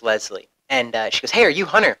want to say it was Leslie. And she goes, hey, are you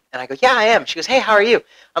Hunter? And I go, yeah, I am. She goes, hey, how are you?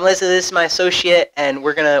 I'm Leslie. This is my associate, and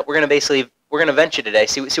we're gonna vent you today.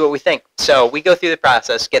 See what we think. So we go through the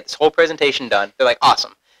process, get this whole presentation done. They're like,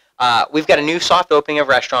 awesome. We've got a new soft opening of a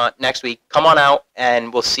restaurant next week. Come on out,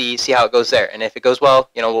 and we'll see how it goes there. And if it goes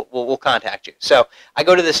well, we'll contact you. So I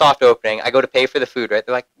go to the soft opening. I go to pay for the food, right?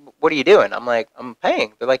 They're like, what are you doing? I'm like, I'm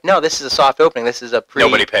paying. They're like, no, this is a soft opening. This is a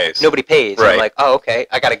Nobody pays. Nobody pays. Right. I'm like, oh, okay.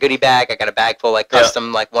 I got a goodie bag. I got a bag full like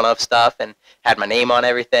custom like one-of stuff, and had my name on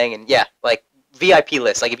everything. And yeah, like VIP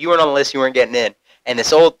list. Like if you weren't on the list, you weren't getting in. And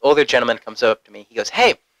this older gentleman comes up to me. He goes,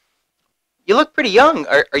 hey, you look pretty young.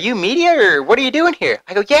 Are you media, or what are you doing here?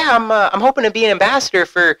 I go, yeah, I'm hoping to be an ambassador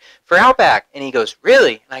for Outback. And he goes,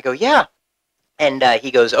 really? And I go, yeah. And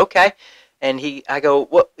he goes, okay. And I go,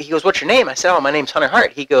 what? He goes, what's your name? I said, oh, my name's Hunter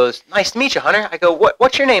Hart. He goes, nice to meet you, Hunter. I go,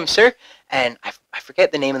 what's your name, sir? And I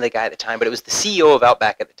forget the name of the guy at the time, but it was the CEO of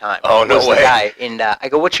Outback at the time. Oh, no way. The guy. And I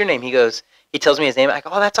go, what's your name? He tells me his name. I go,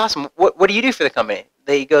 oh, that's awesome. What do you do for the company?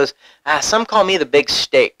 He goes, some call me the Big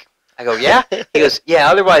Steak. I go, yeah? He goes, yeah,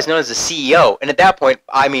 otherwise known as the CEO. And at that point,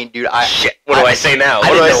 I mean, dude, shit, what do I say now? I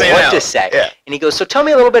didn't know what to say. Yeah. And he goes, so tell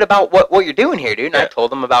me a little bit about what you're doing here, dude. And I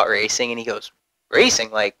told him about racing, and he goes, racing?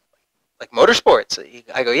 Like motorsports?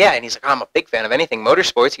 I go, yeah. And he's like, oh, I'm a big fan of anything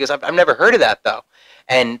motorsports. He goes, I've never heard of that, though.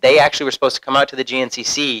 And they actually were supposed to come out to the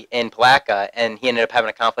GNCC in Palatka, and he ended up having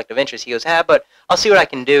a conflict of interest. He goes, but I'll see what I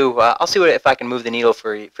can do. I'll see if I can move the needle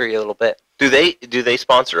for you a little bit. Do they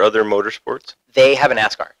sponsor other motorsports? They have a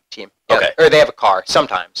NASCAR team. Yeah. Okay. Or they have a car.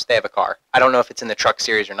 Sometimes they have a car. I don't know if it's in the truck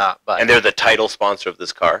series or not. But and they're the title sponsor of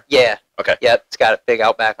this car? Yeah. Okay. Yep. It's got a big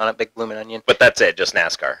Outback on it, big Bloomin' Onion. But that's it, just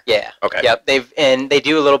NASCAR? Yeah. Okay. Yep. They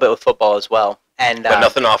do a little bit with football as well. And but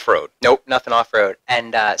nothing off-road? Nope, nothing off-road.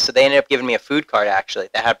 And so they ended up giving me a food card, actually.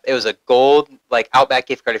 It was a gold, like, Outback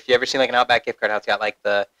gift card. If you ever seen, like, an Outback gift card, how it's got, like,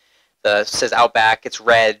 the says Outback, it's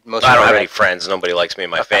red. I don't have any friends. Nobody likes me in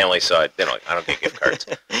my family, so I don't get gift cards.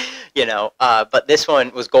 But this one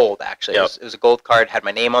was gold, actually. Yep. It was a gold card, had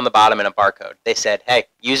my name on the bottom and a barcode. They said, hey,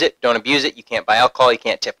 use it, don't abuse it, you can't buy alcohol, you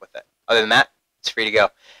can't tip with it. Other than that, it's free to go.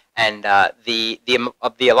 And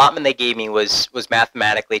the allotment they gave me was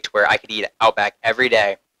mathematically to where I could eat Outback every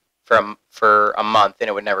day for a month, and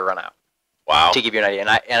it would never run out. Wow. To give you an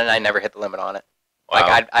idea, and I never hit the limit on it. Wow.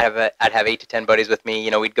 Like I'd have 8 to 10 buddies with me.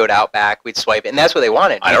 We'd go to Outback, we'd swipe it, and that's what they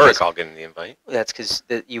wanted. I don't recall getting the invite. That's because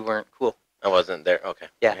you weren't cool. I wasn't there. Okay.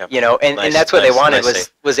 Yeah, and that's what they wanted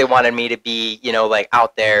was they wanted me to be like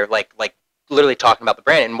out there, like literally talking about the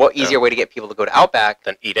brand. And what easier way to get people to go to Outback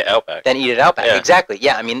Then eat it Outback. Yeah. Exactly.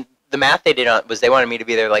 Yeah. I mean, the math they did on was they wanted me to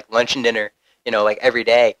be there like lunch and dinner, like every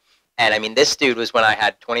day. And I mean, this dude was when I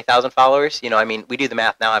had 20,000 followers. I mean, we do the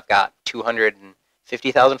math now. I've got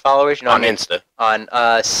 250,000 followers. On Insta. On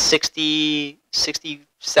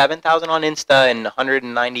 67,000 on Insta and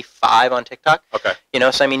 195 on TikTok. Okay.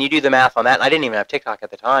 So I mean, you do the math on that. And I didn't even have TikTok at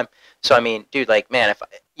the time. So I mean, dude, like, man, if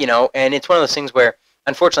and it's one of those things where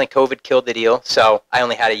unfortunately COVID killed the deal. So I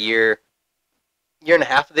only had a year and a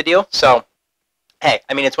half of the deal. So hey,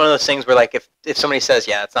 I mean, it's one of those things where, like, if somebody says,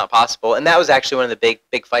 yeah, it's not possible, and that was actually one of the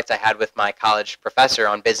big fights I had with my college professor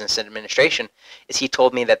on business and administration, is he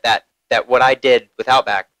told me that what I did with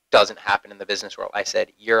Outback doesn't happen in the business world. I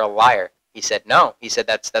said, you're a liar. He said, no. He said,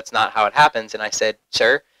 that's not how it happens. And I said,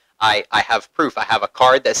 sir, I have proof. I have a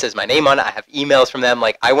card that says my name on it. I have emails from them.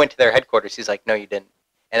 Like, I went to their headquarters. He's like, no, you didn't.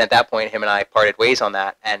 And at that point, him and I parted ways on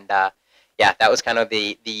that. And, yeah, that was kind of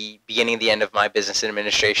the beginning and the end of my business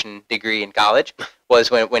administration degree in college, was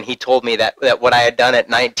when he told me that what I had done at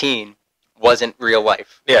 19 wasn't real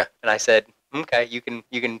life. Yeah. And I said, okay, you can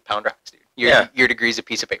pound rocks, dude. Your degree's a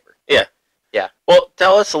piece of paper. Yeah. Yeah. Well,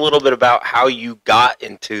 tell us a little bit about how you got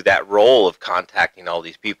into that role of contacting all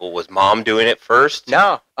these people. Was Mom doing it first?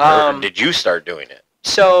 No. Or did you start doing it?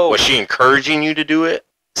 So was she encouraging you to do it?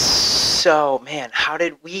 So, man, how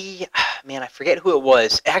did we... Man, I forget who it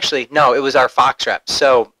was. Actually, no, it was our Fox rep.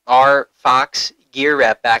 So our Fox gear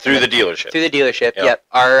rep back... Through the dealership. Through the dealership, yep.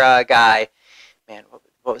 Our guy... Man,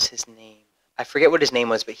 what was his name? I forget what his name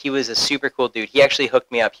was, but he was a super cool dude. He actually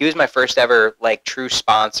hooked me up. He was my first ever, like, true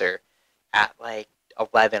sponsor at, like,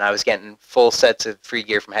 11. I was getting full sets of free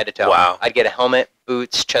gear from head to toe. Wow. I'd get a helmet,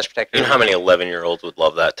 boots, chest protector. You know how many 11-year-olds would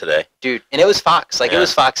love that today? Dude, and it was Fox. Like, it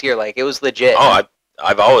was Fox gear. Like, it was legit. Oh,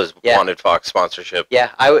 I've always wanted Fox sponsorship. Yeah,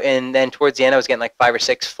 and then towards the end, I was getting like 5 or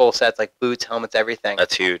 6 full sets, like boots, helmets, everything.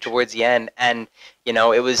 That's huge. Towards the end, and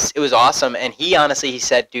it was awesome. And he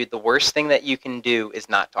said, dude, the worst thing that you can do is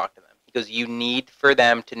not talk to them. He goes, you need for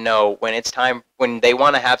them to know when it's time, when they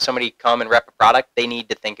want to have somebody come and rep a product, they need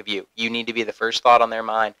to think of you. You need to be the first thought on their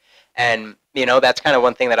mind. And that's kind of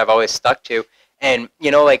one thing that I've always stuck to. And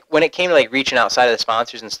like when it came to like reaching outside of the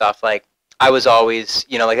sponsors and stuff, like, I was always,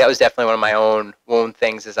 like that was definitely one of my own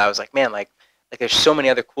things. Is I was like, man, like there's so many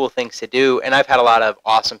other cool things to do, and I've had a lot of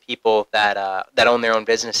awesome people that own their own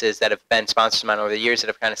businesses that have been sponsors of mine over the years that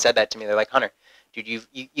have kind of said that to me. They're like, Hunter, dude, you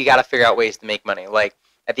got to figure out ways to make money. Like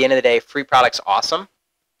at the end of the day, free product's awesome,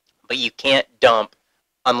 but you can't dump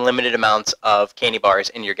unlimited amounts of candy bars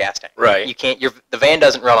in your gas tank. Right. You can't. The van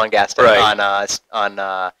doesn't run on gas tank on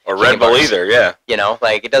or Red Bull either. Yeah.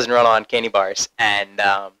 Like it doesn't run on candy bars, and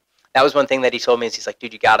that was one thing that he told me is he's like,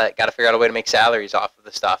 dude, you gotta figure out a way to make salaries off of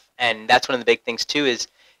the stuff. And that's one of the big things too is,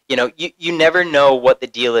 you never know what the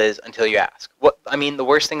deal is until you ask. The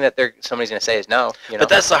worst thing that somebody's gonna say is no. But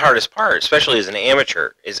that's the hardest part, especially as an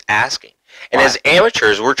amateur, is asking. And as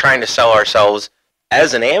amateurs, we're trying to sell ourselves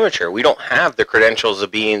as an amateur. We don't have the credentials of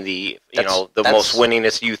being the most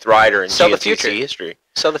winningest youth rider in GSCC history.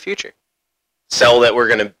 Sell the future. Sell that we're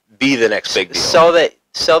gonna be the next big deal. Sell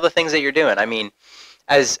the things that you're doing. I mean,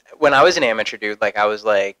 as when I was an amateur dude, like I was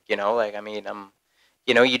like, you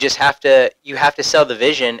just have to sell the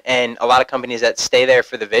vision, and a lot of companies that stay there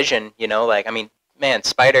for the vision, man,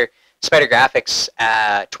 Spider Graphics,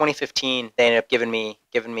 2015, they ended up giving me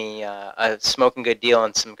a smoking good deal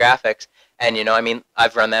on some graphics, and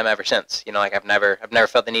I've run them ever since. I've never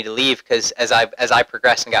felt the need to leave, because as I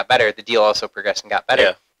progressed and got better, the deal also progressed and got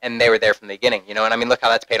better, and they were there from the beginning, and look how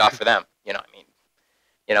that's paid off for them.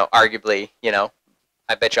 Arguably,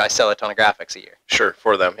 I bet you I sell a ton of graphics a year. Sure,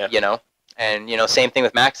 for them, yeah. And same thing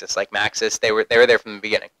with Maxis. Like Maxis, they were there from the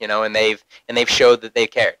beginning, and they've showed that they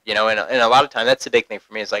cared, and a lot of time that's the big thing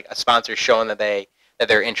for me is like a sponsor showing that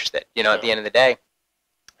they're interested, at the end of the day.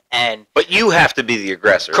 But you have to be the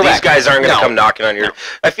aggressor. Correct. These guys aren't going to come knocking on your... No.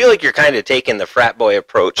 I feel like you're kind of taking the frat boy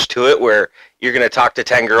approach to it, where you're going to talk to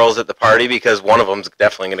 10 girls at the party because one of them's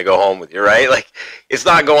definitely going to go home with you, right? Like, it's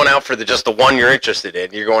not going out for just the one you're interested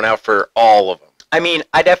in. You're going out for all of them. I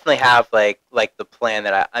definitely have like the plan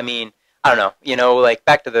that I don't know, like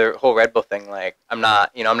back to the whole Red Bull thing. Like I'm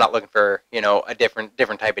not looking for a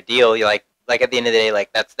different type of deal. You like at the end of the day,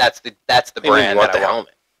 like that's the brand. You want the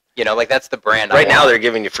helmet. Like that's the brand. Right now they're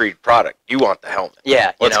giving you free product. You want the helmet.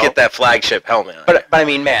 Yeah. Let's get that flagship helmet on. But I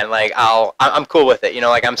mean, man, like I'm cool with it.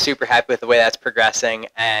 Like I'm super happy with the way that's progressing,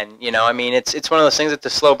 and it's one of those things. It's a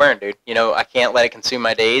slow burn, dude. I can't let it consume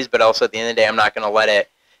my days, but also at the end of the day, I'm not gonna let it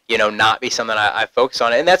not be something I focus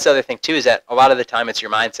on. And that's the other thing too, is that a lot of the time it's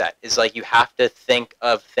your mindset. Is like you have to think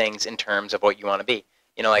of things in terms of what you want to be.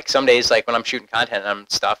 Like some days, like when I'm shooting content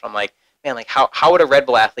and stuff, I'm like, man, like how would a Red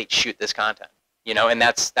Bull athlete shoot this content? You know, and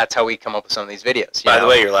that's how we come up with some of these videos. By the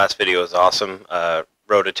way, your last video was awesome.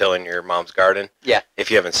 Rototill in your mom's garden. Yeah.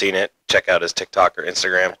 If you haven't seen it, check out his TikTok or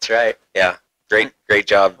Instagram. That's right. Yeah. Great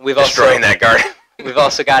job We've destroying that garden. We've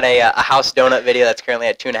also got a house donut video that's currently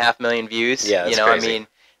at 2.5 million views. Yeah, that's crazy. I mean,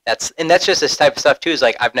 that's just this type of stuff too. Is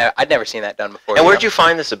like I'd never seen that done before. And where'd you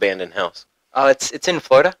find this abandoned house? Oh, it's in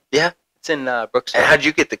Florida. Yeah. It's in Brooksville. And how'd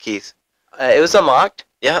you get the keys? It was unlocked.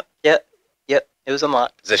 Yeah. Yep. It was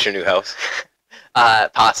unlocked. Is this your new house?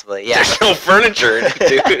 Possibly. Yeah. There's no furniture in it,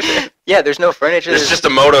 dude. Yeah, there's no furniture. There's just a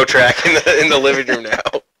moto track in the living room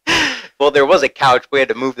now. Well, there was a couch. We had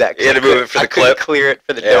to move that. You had to move it for the clip. Clear it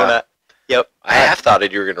for the donut. Yep. I half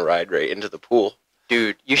thought you were gonna ride right into the pool.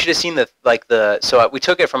 Dude, you should have seen so we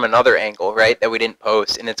took it from another angle, right, that we didn't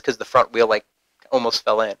post, and it's because the front wheel like almost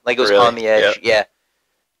fell in, like it was Really? on the edge. Yep.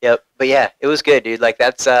 Yep. But yeah, it was good, dude. Like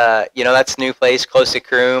that's that's a new place close to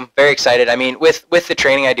Croom. Very excited. I mean, with the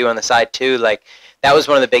training I do on the side too, like that was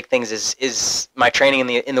one of the big things is my training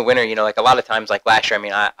in the winter. You know, like a lot of times, like last year, I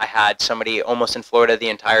mean, I had somebody almost in Florida the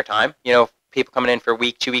entire time. You know, people coming in for a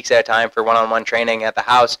week, 2 weeks at a time for one-on-one training at the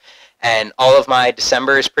house. And all of my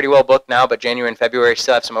December is pretty well booked now, but January and February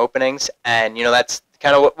still have some openings. And, you know, that's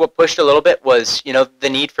kind of what pushed a little bit was, you know, the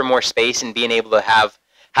need for more space and being able to have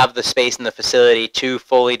the space and the facility to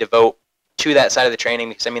fully devote to that side of the training.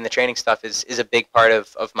 Because, I mean, the training stuff is a big part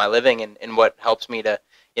of my living and what helps me to,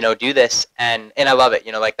 you know, do this. And I love it.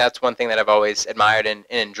 You know, like that's one thing that I've always admired and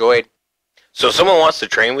enjoyed. So if someone wants to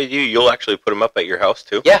train with you, you'll actually put them up at your house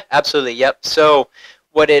too? Yeah, absolutely. Yep. So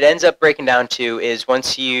what it ends up breaking down to is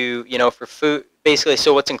once you know, for food, basically,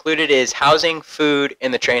 so what's included is housing, food,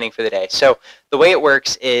 and the training for the day. So the way it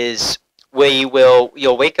works is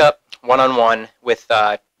you'll wake up one-on-one with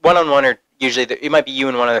one-on-one, or usually it might be you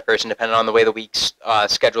and one other person, depending on the way the week's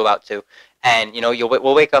scheduled out to. And, you know,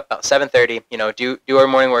 we'll wake up about 7:30, you know, do our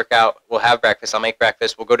morning workout, we'll have breakfast, I'll make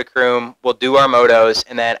breakfast, we'll go to Croom, we'll do our motos,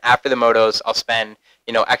 and then after the motos, I'll spend,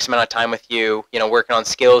 you know, X amount of time with you, you know, working on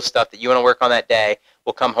skills, stuff that you want to work on that day.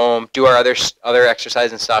 We'll come home, do our other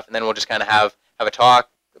exercise and stuff, and then we'll just kind of have a talk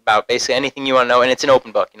about basically anything you want to know, and it's an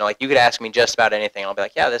open book. You know, like you could ask me just about anything. I'll be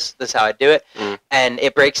like, yeah, this is how I do it. And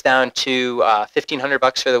it breaks down to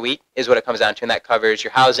 $1,500 for the week is what it comes down to, and that covers your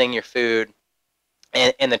housing, your food,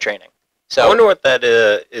 and the training. So I wonder what that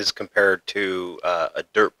is compared to a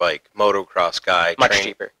dirt bike, motocross guy. Much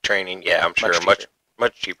cheaper. Training, yeah, I'm sure.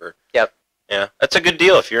 Much cheaper. Yep. Yeah, that's a good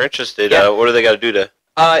deal if you're interested. Yeah. What do they got to do to...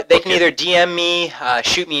 They can either DM me,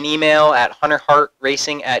 shoot me an email at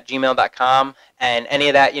hunterhartracing@gmail.com, and any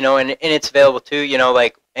of that, you know, and it's available too, you know,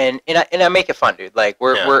 like, and I make it fun, dude. Like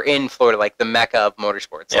we're in Florida, like the mecca of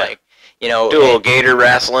motorsports, like, you know. Do a little gator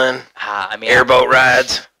wrestling. I mean, airboat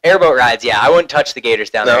rides. Airboat rides, yeah. I wouldn't touch the gators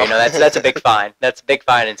down No. there. You know, that's a big fine. That's a big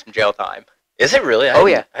fine and some jail time. Is it really?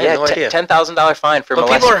 Yeah, I had no idea. $10,000 fine for But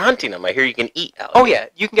molesting. people are hunting them. I hear you can eat alligators. Oh yeah,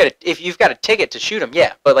 you can get if you've got a ticket to shoot them.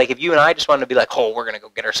 Yeah, but like if you and I just wanted to be like, oh, we're gonna go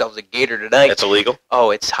get ourselves a gator tonight. That's illegal?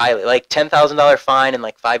 Oh, it's highly like $10,000 fine and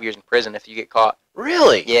like 5 years in prison if you get caught.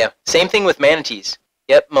 Really? Yeah. Same thing with manatees.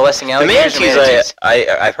 Yep, molesting The alligators. manatees,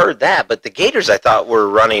 I've heard that, but the gators I thought were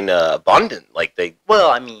running abundant, like they Well,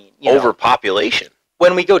 I mean, you know, overpopulation.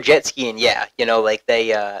 when we go jet skiing, yeah, you know, like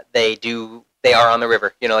they are on the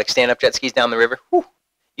river. You know, like stand up jet skis down the river. Whew,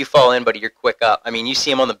 you fall in, buddy, you're quick up. I mean, you see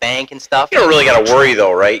them on the bank and stuff. You don't really got to worry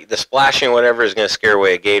though, right? The splashing or whatever is going to scare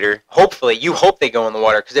away a gator. Hopefully, you hope they go in the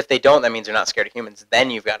water, because if they don't, that means they're not scared of humans. Then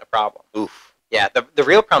you've got a problem. Oof. Yeah, the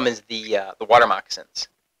real problem is the water moccasins.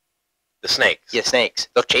 The snakes. Yeah, snakes.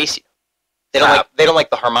 They'll chase you. They don't like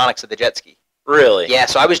the harmonics of the jet ski. Really? Yeah,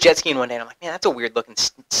 so I was jet skiing one day, and I'm like, man, that's a weird looking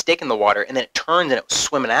stick in the water, and then it turned and it was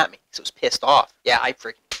swimming at me, so it was pissed off. Yeah, I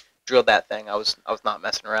freaking drilled that thing. I was not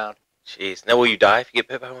messing around. Jeez. Now will you die if you get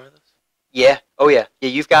bit by one of those? Yeah. Oh yeah. Yeah,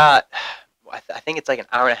 you've got, I think it's like an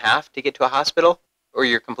hour and a half to get to a hospital, or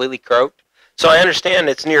you're completely croaked. So I understand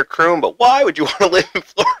it's near Croom, but why would you want to live in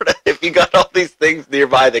Florida if you got all these things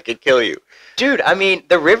nearby that could kill you? Dude, I mean,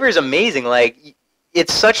 the river is amazing. Like,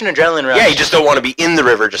 it's such an adrenaline rush. Yeah, you just don't want to be in the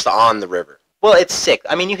river, just on the river. Well, it's sick.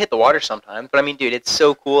 I mean, you hit the water sometimes, but I mean, dude, it's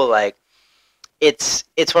so cool. Like, it's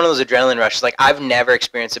one of those adrenaline rushes. Like, I've never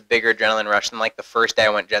experienced a bigger adrenaline rush than like the first day I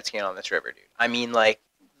went jet skiing on this river, dude. I mean, like,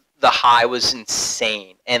 the high was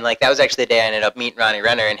insane, and like that was actually the day I ended up meeting Ronnie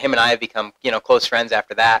Renner, and him and I have become, you know, close friends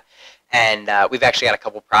after that. And we've actually got a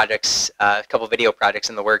couple projects, a couple video projects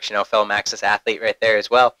in the works. You know, fellow Maxis athlete right there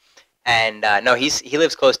as well. And no, he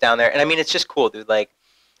lives close down there, and I mean, it's just cool, dude. Like,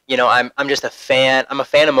 I'm just a fan. I'm a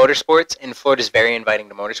fan of motorsports, and Florida's very inviting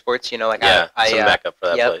to motorsports. Like some backup for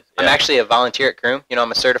that place. Yeah. I'm actually a volunteer at Croom.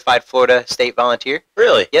 I'm a certified Florida state volunteer.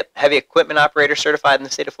 Really? Yep, heavy equipment operator certified in the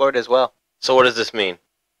state of Florida as well. So what does this mean?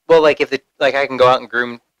 Well, like I can go out and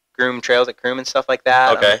groom trails at Croom and stuff like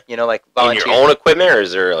that. Okay. Like volunteer. In your own equipment, or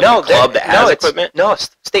is there like a club that has equipment? No,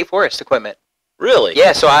 it's state forest equipment. Really?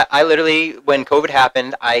 Yeah, so I literally, when COVID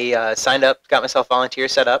happened, I signed up, got myself volunteer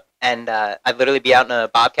set up, and I'd literally be out in a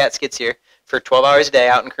Bobcat skid steer for 12 hours a day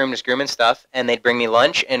out in Croom just grooming stuff, and they'd bring me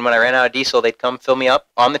lunch, and when I ran out of diesel, they'd come fill me up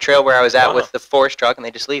on the trail where I was at with the forest truck, and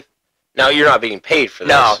they'd just leave. Now, you're not being paid for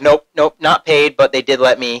this? No, nope, not paid, but they did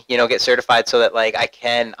let me, get certified so that, I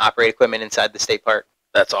can operate equipment inside the state park.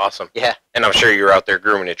 That's awesome. Yeah. And I'm sure you're out there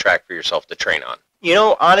grooming a track for yourself to train on.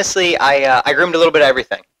 Honestly, I groomed a little bit of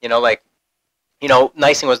everything,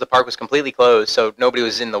 nice thing was the park was completely closed, so nobody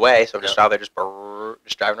was in the way, so I'm just out there just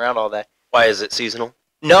driving around all day. Why is it seasonal?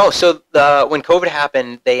 No, so when COVID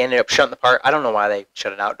happened, they ended up shutting the park. I don't know why they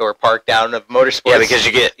shut an outdoor park down of motorsports. Yeah, because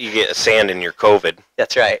you get sand in your COVID.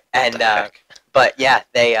 That's right. And but yeah,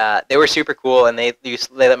 they were super cool, and they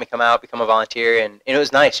let me come out, become a volunteer, and it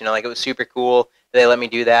was nice. It was super cool. They let me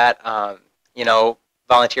do that.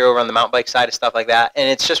 Volunteer over on the mountain bike side of stuff like that, and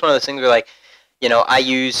it's just one of those things where I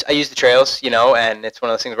use the trails, and it's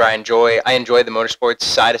one of those things where I enjoy the motorsports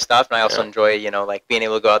side of stuff, and I also enjoy, being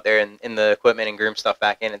able to go out there in the equipment and groom stuff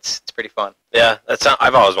back in. It's pretty fun. Yeah,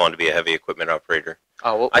 I've always wanted to be a heavy equipment operator.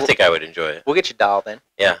 Oh, I think I would enjoy it. We'll get you dialed in.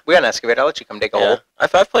 Yeah. We got an excavator. I'll let you come dig a hole.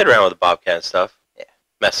 I've played around with the Bobcat and stuff. Yeah.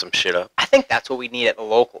 Mess some shit up. I think that's what we need at the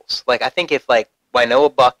locals. I think if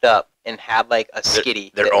Wainoa bucked up and had a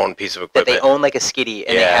skiddy, their own piece of equipment, that they own a skiddy,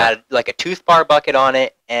 and they had a tooth bar bucket on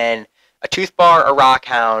it and a tooth bar, a rock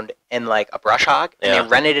hound, and a brush hog, and they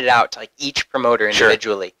rented it out to each promoter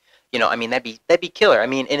individually. Sure. That'd be killer.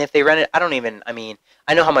 And if they rented,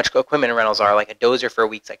 I know how much equipment rentals are. A dozer for a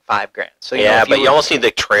week's $5,000. So but you almost need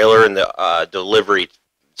the trailer and the delivery,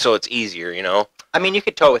 so it's easier. You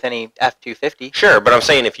could tow it with any F-250. Sure, but I'm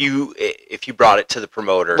saying if you brought it to the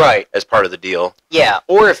promoter, right, as part of the deal. Yeah,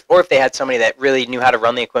 or if they had somebody that really knew how to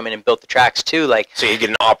run the equipment and built the tracks too, so you get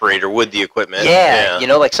an operator with the equipment. Yeah.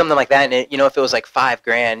 Something like that, and if it was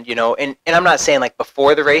 $5,000, and I'm not saying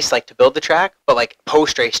before the race to build the track, but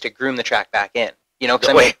post race to groom the track back in.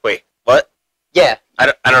 Wait, what? Yeah. I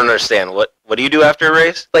don't understand. What do you do after a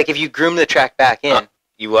race? If you groom the track back in.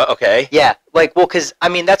 You what? Okay. Yeah, because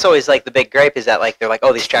that's always the big gripe is that they're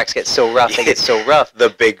oh, these tracks get so rough, they get so rough.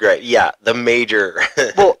 The big gripe, yeah, the major.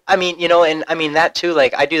 Well, and that too.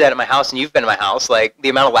 I do that at my house, and you've been to my house. The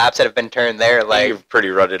amount of laps that have been turned there, you've pretty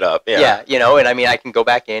run it up. Yeah. Yeah, and I can go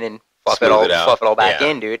back in and fluff it all back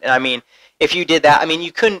in, dude. And if you did that,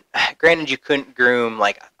 you couldn't. Granted, you couldn't groom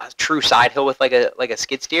a true side hill with a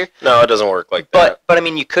skid steer. No, it doesn't work like that. But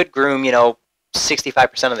you could groom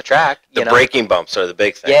 65% of the track. The braking bumps are the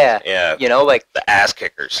big thing. Yeah. Yeah. The ass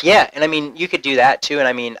kickers. Yeah, and you could do that too.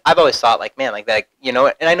 And I've always thought man, that, and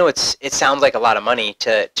I know it sounds like a lot of money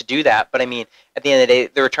to do that, but at the end of the day,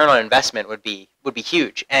 the return on investment would be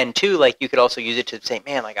huge. And two, you could also use it to say,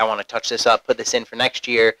 man, I want to touch this up, put this in for next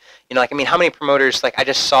year. How many promoters? I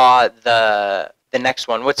just saw the next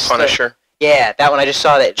one. What's Punisher? Yeah, that one. I just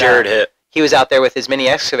saw that Jared hit. He was out there with his mini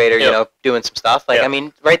excavator, doing some stuff.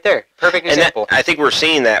 Right there. Perfect example. I think we're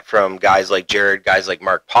seeing that from guys like Jared, guys like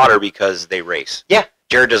Mark Potter, because they race. Yeah.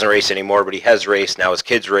 Jared doesn't race anymore, but he has raced. Now his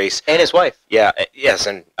kids race. And his wife. Yeah. Yes,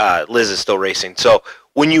 and Liz is still racing. So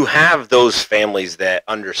when you have those families that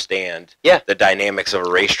understand the dynamics of a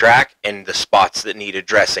racetrack and the spots that need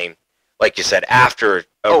addressing, like you said, after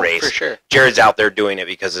a race, for sure. Jared's out there doing it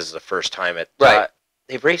because this is the first time right.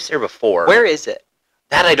 They've raced there before. Where is it?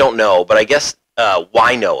 That I don't know, but I guess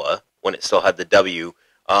Wainoa, when it still had the W,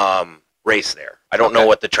 raced there. I don't know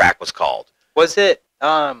what the track was called. Was it in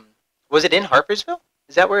Harpersville?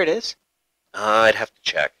 Is that where it is? I'd have to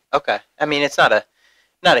check. Okay. It's not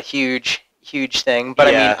a huge thing,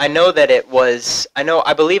 but I know that it was.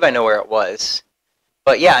 I believe I know where it was.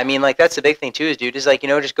 But yeah, that's the big thing too, is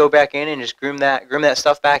just go back in and just groom that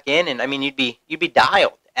stuff back in, and you'd be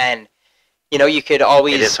dialed. And you could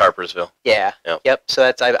always. It is Harpersville. Yeah. Yep. So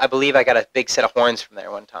that's. I believe I got a big set of horns from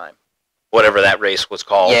there one time. Whatever that race was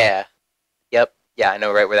called. Yeah. Yep. Yeah, I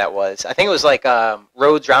know right where that was. I think it was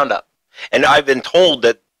Rhodes Roundup. And I've been told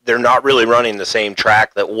that they're not really running the same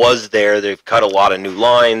track that was there. They've cut a lot of new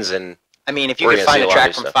lines, and. If you could find a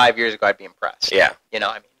track from 5 years ago, I'd be impressed. Yeah. You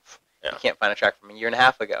can't find a track from a year and a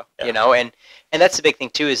half ago. Yeah. And that's the big thing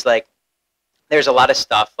too, is there's a lot of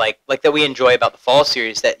stuff like that we enjoy about the fall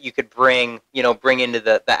series that you could bring into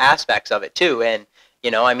the aspects of it too. And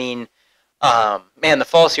Man, the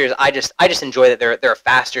fall series, I just enjoy that they're a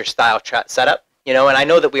faster style setup, you know. And I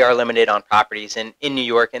know that we are limited on properties in New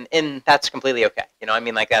York, and that's completely okay. You know, I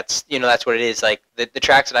mean, like that's that's what it is. Like the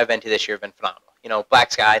tracks that I've been to this year have been phenomenal. You know,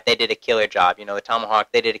 Black Sky, they did a killer job. You know, the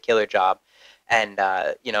Tomahawk, they did a killer job, and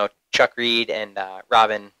Chuck Reed and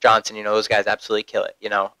Robin Johnson, those guys absolutely kill it.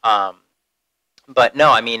 But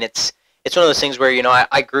no, I mean it's one of those things where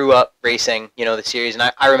I grew up racing the series,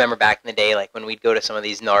 and I remember back in the day, like when we'd go to some of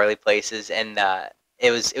these gnarly places, and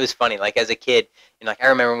it was funny. Like as a kid, like I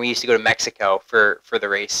remember when we used to go to Mexico for the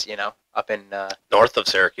race, up in north of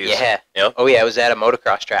Syracuse. Yeah. Yep. Oh yeah, it was at a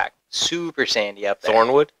motocross track, super sandy up there.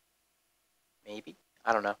 Thornwood. Maybe.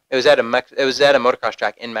 I don't know. It was at a motocross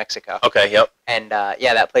track in Mexico. Okay. Yep. And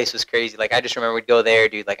yeah, that place was crazy. Like I just remember we'd go there,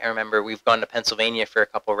 dude. Like I remember we've gone to Pennsylvania for a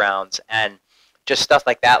couple rounds, and just stuff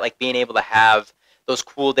like that, like being able to have those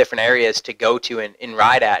cool different areas to go to and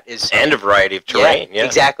ride at and a variety of terrain. Yeah.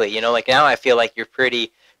 Exactly. Like now I feel like you're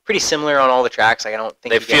pretty similar on all the tracks. Like I don't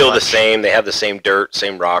think they feel the same. They have the same dirt,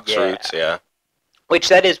 same rocks, roots. Yeah. Which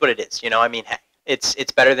that is what it is. I mean, hey,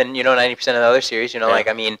 it's better than 90% of the other series. Like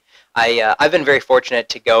I mean, I've been very fortunate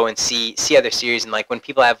to go and see other series, and like when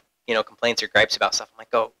people have complaints or gripes about stuff, I'm like,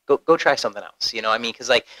 go try something else. I mean, because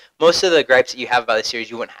like most of the gripes that you have about the series,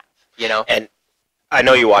 you wouldn't have. And I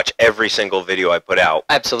know you watch every single video I put out.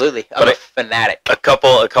 Absolutely, I'm a fanatic. A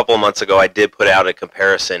couple months ago, I did put out a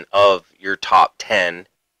comparison of your top 10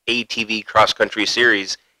 ATV cross country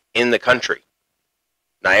series in the country.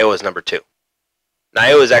 Nio is number 2.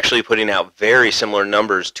 Nio is actually putting out very similar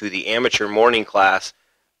numbers to the amateur morning class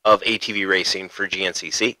of ATV racing for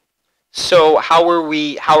GNCC. So how are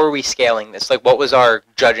we scaling this? Like, what was our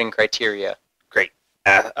judging criteria? Great.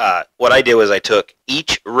 What I did was I took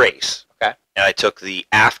each race. Okay. And I took the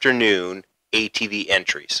afternoon ATV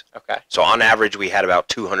entries. Okay. So on average, we had about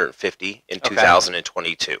 250 in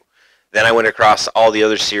 2022. Then I went across all the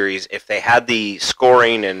other series. If they had the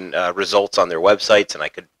scoring and results on their websites, and I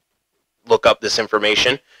could look up this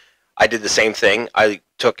information, I did the same thing. I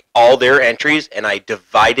took all their entries and I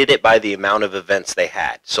divided it by the amount of events they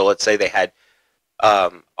had. So let's say they had,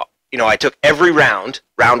 I took every round.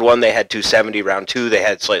 Round 1 they had 270. Round 2 they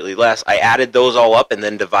had slightly less. I added those all up and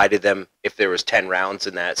then divided them. If there was 10 rounds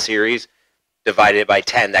in that series, divided it by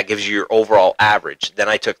 10. That gives you your overall average. Then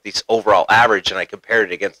I took this overall average and I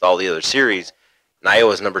compared it against all the other series. Nio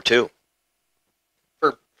was number 2.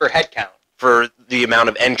 For head count. For the amount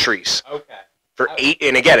of entries. Okay. For 8,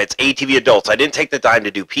 and again, it's ATV adults. I didn't take the time to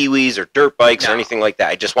do peewees or dirt bikes or anything like that.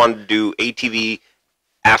 I just wanted to do ATV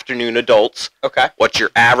afternoon adults. Okay. What's your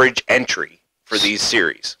average entry for these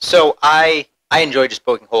series? So I enjoy just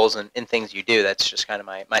poking holes in things you do. That's just kind of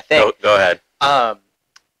my thing. Go ahead. How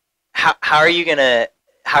are you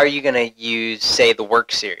gonna use, say, the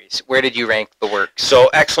Works series? Where did you rank the Works? So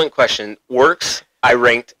excellent question. Works I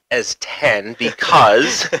ranked as 10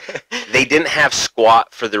 because they didn't have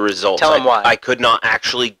squat for the results. Tell them why. I could not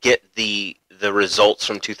actually get the results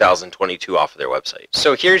from 2022 off of their website.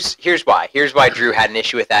 So here's why. Here's why Drew had an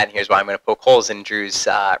issue with that, and here's why I'm going to poke holes in Drew's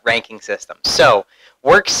ranking system. So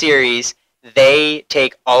Work Series, they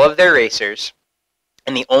take all of their racers,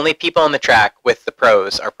 and the only people on the track with the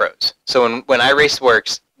pros are pros. So when I race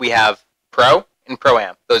Works, we have pro and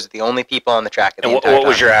pro-am. Those are the only people on the track at the entire time. What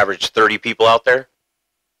was your average? 30 people out there?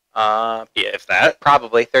 Yeah, if that.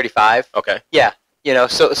 Probably 35. Okay. Yeah,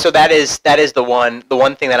 so that is the one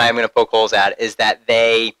thing that I'm going to poke holes at is that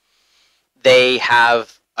they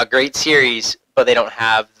have a great series, but they don't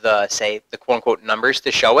have the quote unquote numbers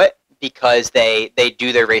to show it because they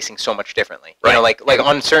do their racing so much differently. Right. Like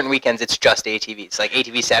on certain weekends it's just ATVs, like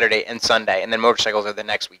ATV Saturday and Sunday, and then motorcycles are the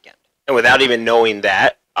next weekend. And without even knowing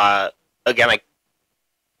that, again,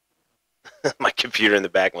 my computer in the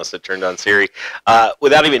back must have turned on Siri.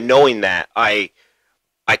 Without even knowing that, I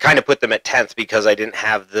kind of put them at 10th because I didn't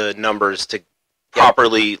have the numbers to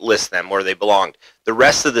properly list them where they belonged. The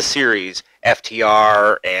rest of the series,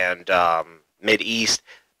 FTR and Mid-East,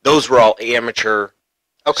 those were all amateur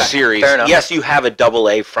series. Fair enough. Yes, you have a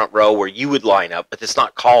AA front row where you would line up, but it's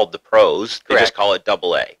not called the pros. They just call it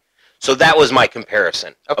AA. So that was my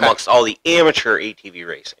comparison amongst all the amateur ATV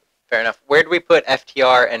racing. Fair enough. Where do we put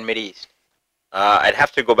FTR and Mid-East? I'd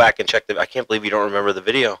have to go back and check I can't believe you don't remember the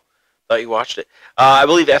video. Thought you watched it. I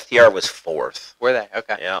believe FTR was 4th. Were they?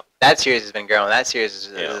 Okay. Yeah. That series has been growing. That series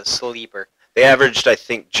is a sleeper. They averaged, I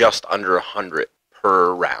think, just under 100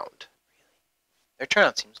 per round. Their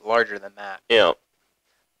turnout seems larger than that. Yeah.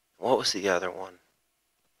 What was the other one?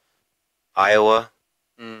 Iowa.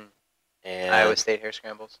 And Iowa State Hare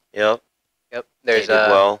Scrambles. Yep. There's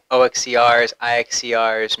OXCRs,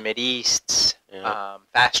 IXCRs, Mid-Easts,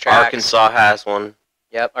 Fast Tracks. Arkansas has one.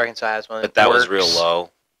 Yep, Arkansas has one. But that was real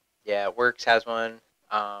low. Yeah, Works has one.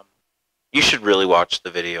 You should really watch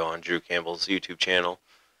the video on Drew Campbell's YouTube channel.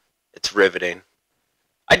 It's riveting.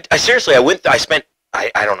 I seriously, I spent, I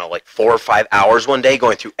don't know, like 4 or 5 hours one day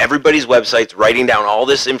going through everybody's websites, writing down all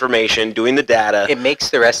this information, doing the data. It makes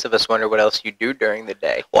the rest of us wonder what else you do during the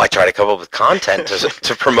day. Well, I try to come up with content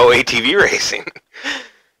to promote ATV racing.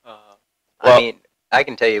 I mean, I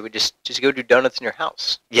can tell you, we just go do donuts in your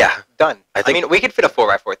house. Yeah. Done. I mean, we could fit a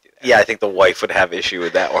 4x4 through that. Yeah, I think the wife would have issue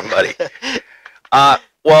with that one, buddy.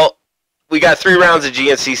 Well, we got 3 rounds of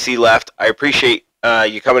GNCC left. I appreciate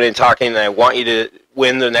you coming in and talking, and I want you to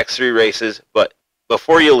win the next 3 races. But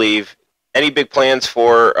before you leave, any big plans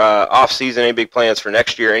for off-season, any big plans for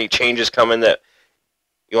next year, any changes coming that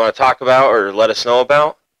you want to talk about or let us know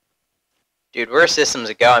about? Dude, we're systems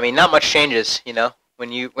ago. I mean, not much changes, you know.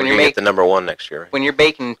 When you're get the number 1 next year, right? When you're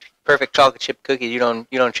baking perfect chocolate chip cookies, you don't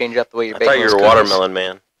change up the way you're baking. I thought you were a watermelon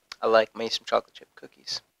man. I like me some chocolate chip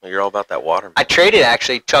cookies. Well, you're all about that watermelon. I traded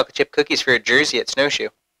actually chocolate chip cookies for a jersey at Snowshoe.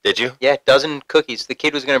 Did you? Yeah, dozen cookies. The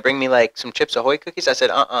kid was gonna bring me like some Chips Ahoy cookies. I said,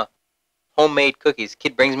 homemade cookies.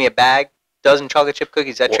 Kid brings me a bag, dozen chocolate chip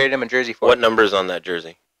cookies. I traded him a jersey for. What number is on that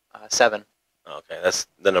jersey? 7. Okay, that's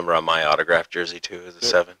the number on my autographed jersey too. Is a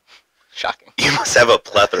 7. Shocking. You must have a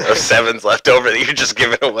plethora of 7s left over that you're just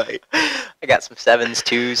giving away. I got some 7s,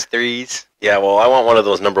 2s, 3s. Yeah, well, I want one of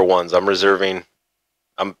those number 1s.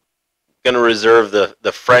 I'm going to reserve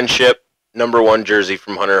the friendship number 1 jersey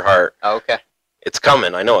from Hunter Hart. Oh, okay. It's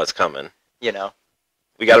coming. I know it's coming. You know.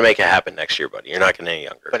 We got to make it happen next year, buddy. You're not getting any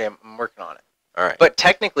younger. But I'm working on it. All right. But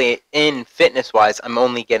technically, in fitness-wise, I'm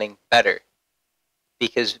only getting better.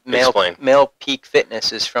 Because male peak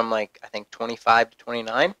fitness is from, like, I think 25 to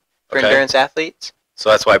 29 for endurance athletes. So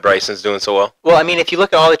that's why Bryson's doing so well? Well, I mean, if you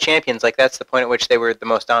look at all the champions, like, that's the point at which they were the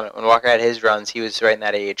most dominant. When Walker had his runs, he was right in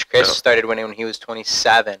that age. Chris started winning when he was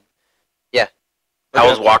 27. Yeah. How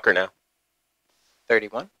old's Walker now?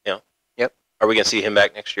 31. Yeah. Yep. Are we going to see him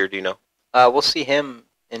back next year, do you know? We'll see him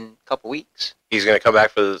in a couple weeks. He's going to come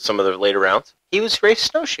back for some of the later rounds? He was raced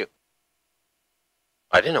snowshoe.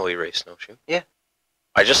 I didn't know he raced snowshoe. Yeah.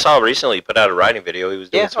 I just saw recently he put out a riding video. He was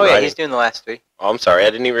doing some riding. He's doing the last 3. Oh, I'm sorry. I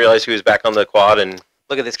didn't even realize he was back on the quad. And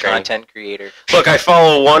look at this content creator. Look, I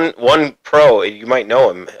follow one pro. You might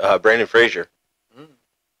know him, Brandon Frazier.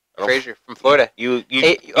 Frazier from Florida. You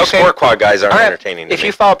sport quad guys aren't entertaining to If me.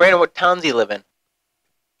 you follow Brandon, what town does he live in?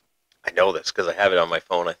 I know this because I have it on my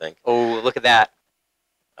phone, I think. Oh, look at that.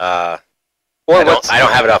 I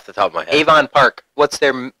don't have it off the top of my head. Avon Park. What's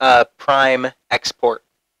their prime export?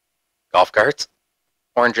 Golf carts?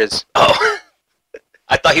 Oranges. Oh.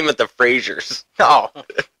 I thought you meant the Fraziers. Oh.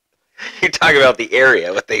 You're talking about the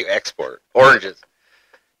area, what they export. Oranges.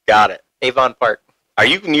 Got it. Avon Park. Are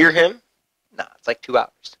you near him? Nah, it's like 2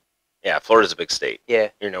 hours. Yeah, Florida's a big state. Yeah.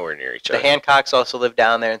 You're nowhere near each other. The Hancocks also live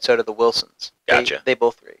down there, and so do the Wilsons. Gotcha. They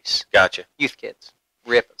both race. Gotcha. Youth kids.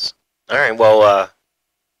 Rippers. All right, well,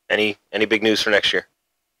 any big news for next year?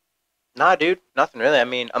 Nah, dude. Nothing really. I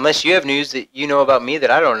mean, unless you have news that you know about me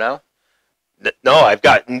that I don't know. No, I've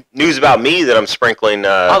got news about me that I'm sprinkling.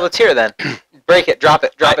 Let's hear it then. Break it. Drop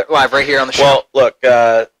it live right here on the show. Well, look,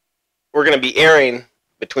 we're going to be airing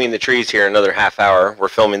Between the Trees here in another half hour. We're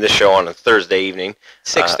filming this show on a Thursday evening.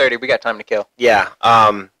 6:30. We got time to kill. Yeah.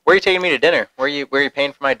 Where are you taking me to dinner? Where are you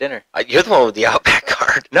paying for my dinner? You're the one with the Outback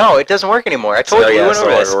card. No, it doesn't work anymore. I told you we went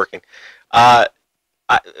over this. Working.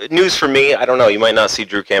 News for me, I don't know. You might not see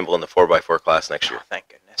Drew Campbell in the 4x4 class next year. Oh, thank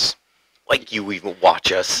goodness. Like you even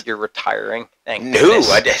watch us. You're retiring. Thank goodness.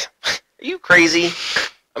 No, I did. Are you crazy?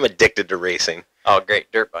 I'm addicted to racing. Oh, great.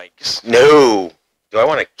 Dirt bikes. No. Do I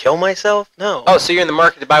want to kill myself? No. Oh, so you're in the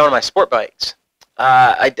market to buy one of my sport bikes? No,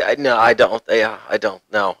 I don't. Yeah, I don't.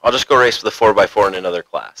 No. I'll just go race with a 4x4 in another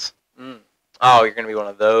class. Oh, you're going to be one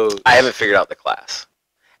of those. I haven't figured out the class.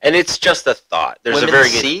 And it's just a thought. There's Women's a very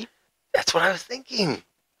good... C? That's what I was thinking.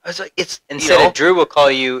 I was like, it's... Instead of Drew, we'll call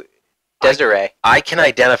you Desiree. I can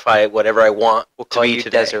identify whatever I want We'll call you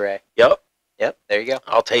today. Desiree. Yep. Yep, there you go.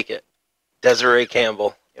 I'll take it. Desiree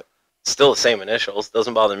Campbell. Yep. Still the same initials.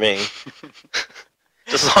 Doesn't bother me.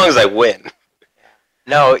 Just as long as I win.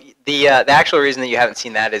 No, the actual reason that you haven't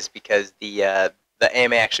seen that is because the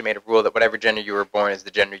AMA actually made a rule that whatever gender you were born is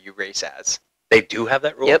the gender you race as. They do have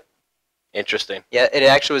that rule? Yep. Interesting. Yeah, it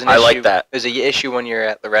actually was an issue. I like that. It was an issue when you're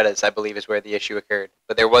at Loretta's, I believe, is where the issue occurred.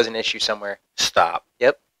 But there was an issue somewhere. Stop.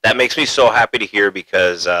 Yep. That makes me so happy to hear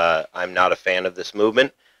because I'm not a fan of this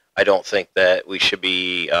movement. I don't think that we should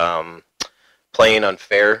be playing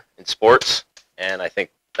unfair in sports, and I think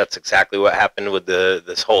that's exactly what happened with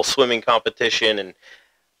this whole swimming competition. And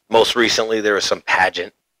most recently, there was some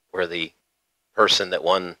pageant where the person that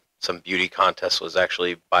won some beauty contest was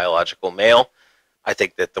actually biological male. I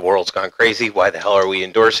think that the world's gone crazy. Why the hell are we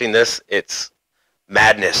endorsing this? It's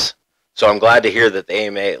madness. So I'm glad to hear that the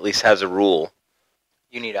AMA at least has a rule.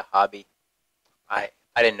 You need a hobby.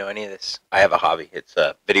 I didn't know any of this. I have a hobby. It's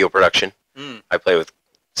video production. Mm. I play with,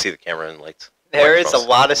 see the camera and lights. There is a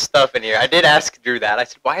lot of stuff in here. I did ask Drew that. I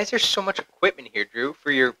said, "Why is there so much equipment here, Drew,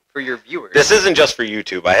 for your viewers?" This isn't just for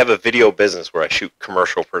YouTube. I have a video business where I shoot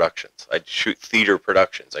commercial productions. I shoot theater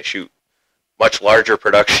productions. I shoot much larger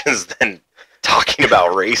productions than talking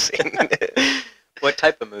about racing. What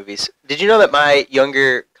type of movies? Did you know that my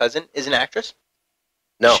younger cousin is an actress?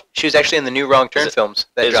 No. She was actually in the new Wrong Turn films.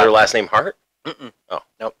 Is her last name Hart? Mm-mm. Oh.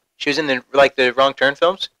 Nope. She was in the Wrong Turn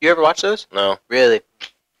films. You ever watch those? No. Really?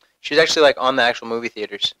 She was actually on the actual movie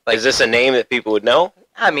theaters. Is this a name that people would know?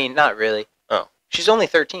 I mean, not really. Oh. She's only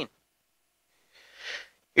 13.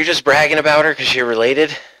 You're just bragging about her because you're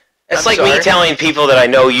related? It's I'm like me sorry. telling people that I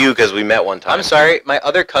know you because we met one time. I'm sorry. My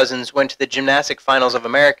other cousins went to the gymnastic finals of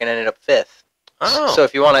America and ended up 5th. Oh. So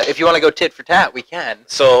if you wanna go tit for tat, we can.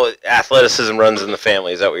 So athleticism runs in the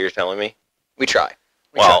family. Is that what you're telling me? We try.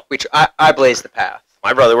 Well, I blaze the path.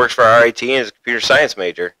 My brother works for RIT and is a computer science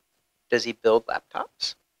major. Does he build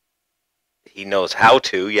laptops? He knows how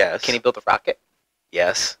to, yes. Can he build a rocket?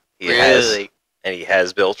 Yes, he Really? has. And he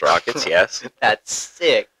has built rockets, yes. That's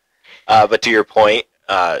sick. But to your point,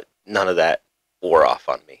 none of that wore off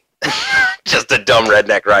on me. Just a dumb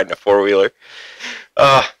redneck riding a four-wheeler.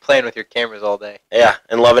 Playing with your cameras all day. Yeah,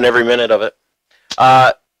 and loving every minute of it.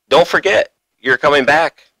 Don't forget, you're coming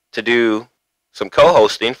back to do some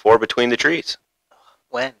co-hosting for Between the Trees.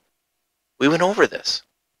 When? We went over this.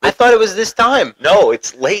 I thought it was this time. No,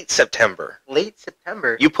 it's late September. Late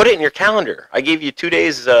September. You put it in your calendar. I gave you 2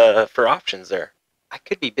 days for options there. I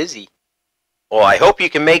could be busy. Well, I hope you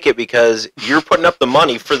can make it because you're putting up the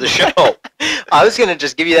money for the show. I was gonna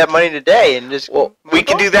just give you that money today and just. Well, we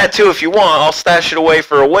can do that too if you want. I'll stash it away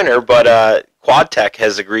for a winner, but QuadTech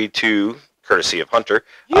has agreed to, courtesy of Hunter,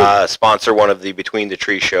 sponsor one of the Between the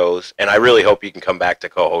Tree shows, and I really hope you can come back to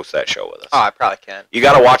co-host that show with us. Oh, I probably can. You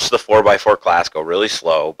got to watch the 4x4 class go really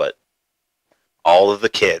slow, but all of the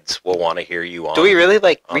kids will want to hear you on. Do we really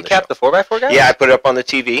recap the 4x4 guys? Yeah, I put it up on the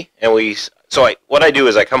TV, and what I do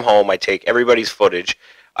is I come home, I take everybody's footage.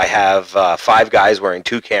 I have 5 guys wearing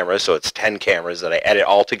 2 cameras, so it's 10 cameras that I edit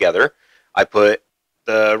all together. I put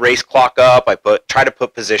the race clock up. I try to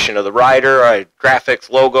put position of the rider, graphics,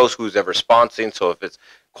 logos, who's ever sponsoring. So if it's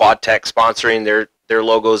QuadTech sponsoring, their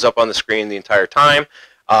logos up on the screen the entire time.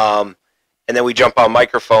 And then we jump on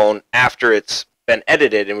microphone after it's been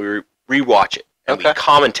edited, and we rewatch it. And we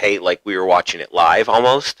commentate like we were watching it live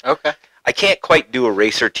almost. Okay. I can't quite do a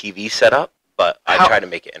racer TV setup, but I try to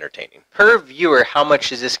make it entertaining. Per viewer, how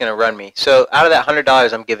much is this going to run me? So out of that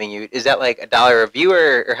 $100 I'm giving you, is that like $1 a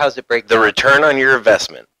viewer, or how's it break down? The return on your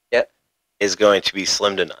investment is going to be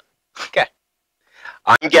slim to none. Okay.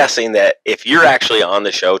 I'm guessing that if you're actually on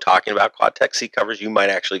the show talking about QuadTech seat covers, you might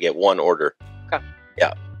actually get 1 order. Okay.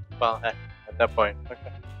 Yeah. Well, at that point,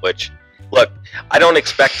 okay. Which, look, I don't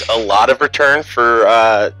expect a lot of return for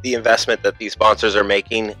the investment that these sponsors are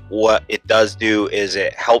making. What it does do is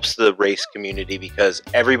it helps the race community because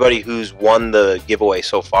everybody who's won the giveaway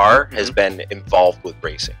so far has been involved with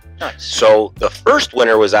racing. Nice. So the first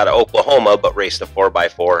winner was out of Oklahoma, but raced a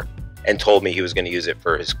 4x4 and told me he was going to use it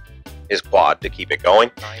for his quad to keep it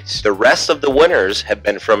going. Nice. The rest of the winners have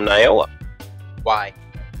been from Niowa. Why?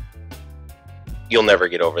 You'll never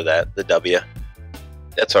get over that, the W.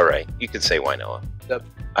 That's all right. You can say Winoa.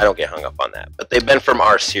 I don't get hung up on that. But they've been from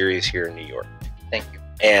our series here in New York. Thank you.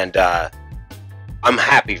 And I'm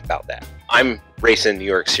happy about that. I'm racing New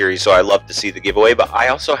York series, so I love to see the giveaway. But I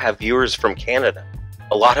also have viewers from Canada.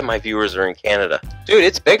 A lot of my viewers are in Canada. Dude,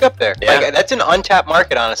 it's big up there. Yeah. That's an untapped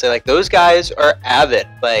market, honestly. Those guys are avid.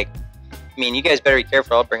 You guys better be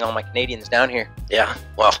careful. I'll bring all my Canadians down here. Yeah,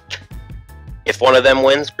 well, if one of them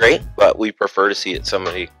wins, great. But we prefer to see it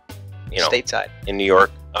somebody, stateside in New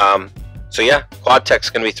York. So yeah, QuadTech's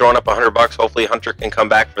going to be throwing up $100. Hopefully Hunter can come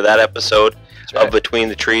back for that episode of Between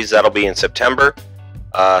the Trees. That'll be in September.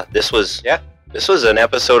 This was an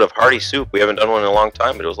episode of Harty Soup. We haven't done one in a long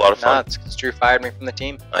time, but it was a lot of fun. It's because Drew fired me from the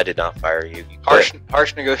team. I did not fire you. You harsh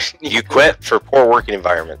quit. negotiation. You quit for poor working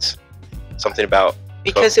environments. Something about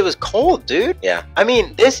because it was cold, dude. Yeah.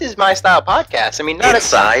 This is my style podcast. Not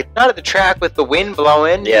inside, not at the track with the wind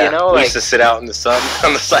blowing. Yeah. We used to sit out in the sun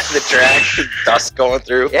on the side of the track, dust going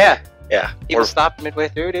through. Yeah. Yeah. People stopped midway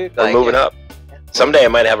through, dude. We're moving up. Someday I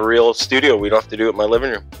might have a real studio. We don't have to do it in my living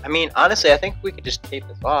room. Honestly, I think we could just tape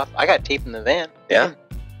this off. I got tape in the van. Yeah.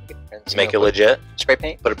 Let's make it legit. Spray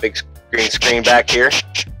paint. Put a big green screen back here.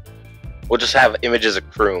 We'll just have images of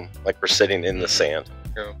Croom, like we're sitting in the sand.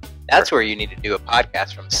 Croom. That's where you need to do a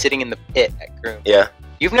podcast from, sitting in the pit at Croom. Yeah.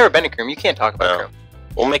 You've never been to Croom. You can't talk about Croom.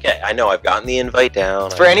 We'll make it. I know. I've gotten the invite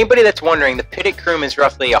down. For anybody that's wondering, the pit at Croom is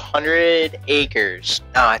roughly 100 acres.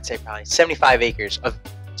 No, I'd say probably 75 acres of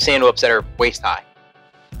sand whoops that are waist high.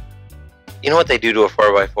 You know what they do to a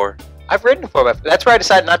 4x4? I've ridden a 4x4. That's where I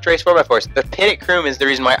decided not to race 4x4s. The pit at Croom is the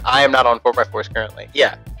reason why I am not on 4x4s currently.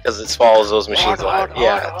 Yeah, because it follows those machines a lot.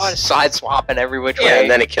 Yeah, side swapping every which way. Yeah,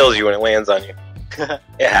 and then it kills you when it lands on you.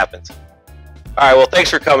 It happens. All right, well, thanks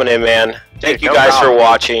for coming in, man. Thank you guys for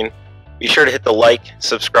watching. Be sure to hit the like,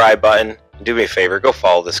 subscribe button. And do me a favor, go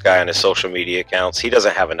follow this guy on his social media accounts. He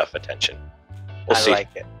doesn't have enough attention. We'll see. Like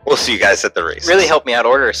it. We'll see you guys at the race. Really help me out.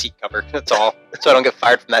 Order a seat cover. That's all. So I don't get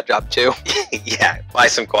fired from that job too. Yeah, buy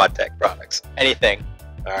some Quad Tech products. Anything.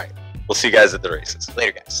 All right. We'll see you guys at the races.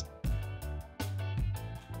 Later, guys.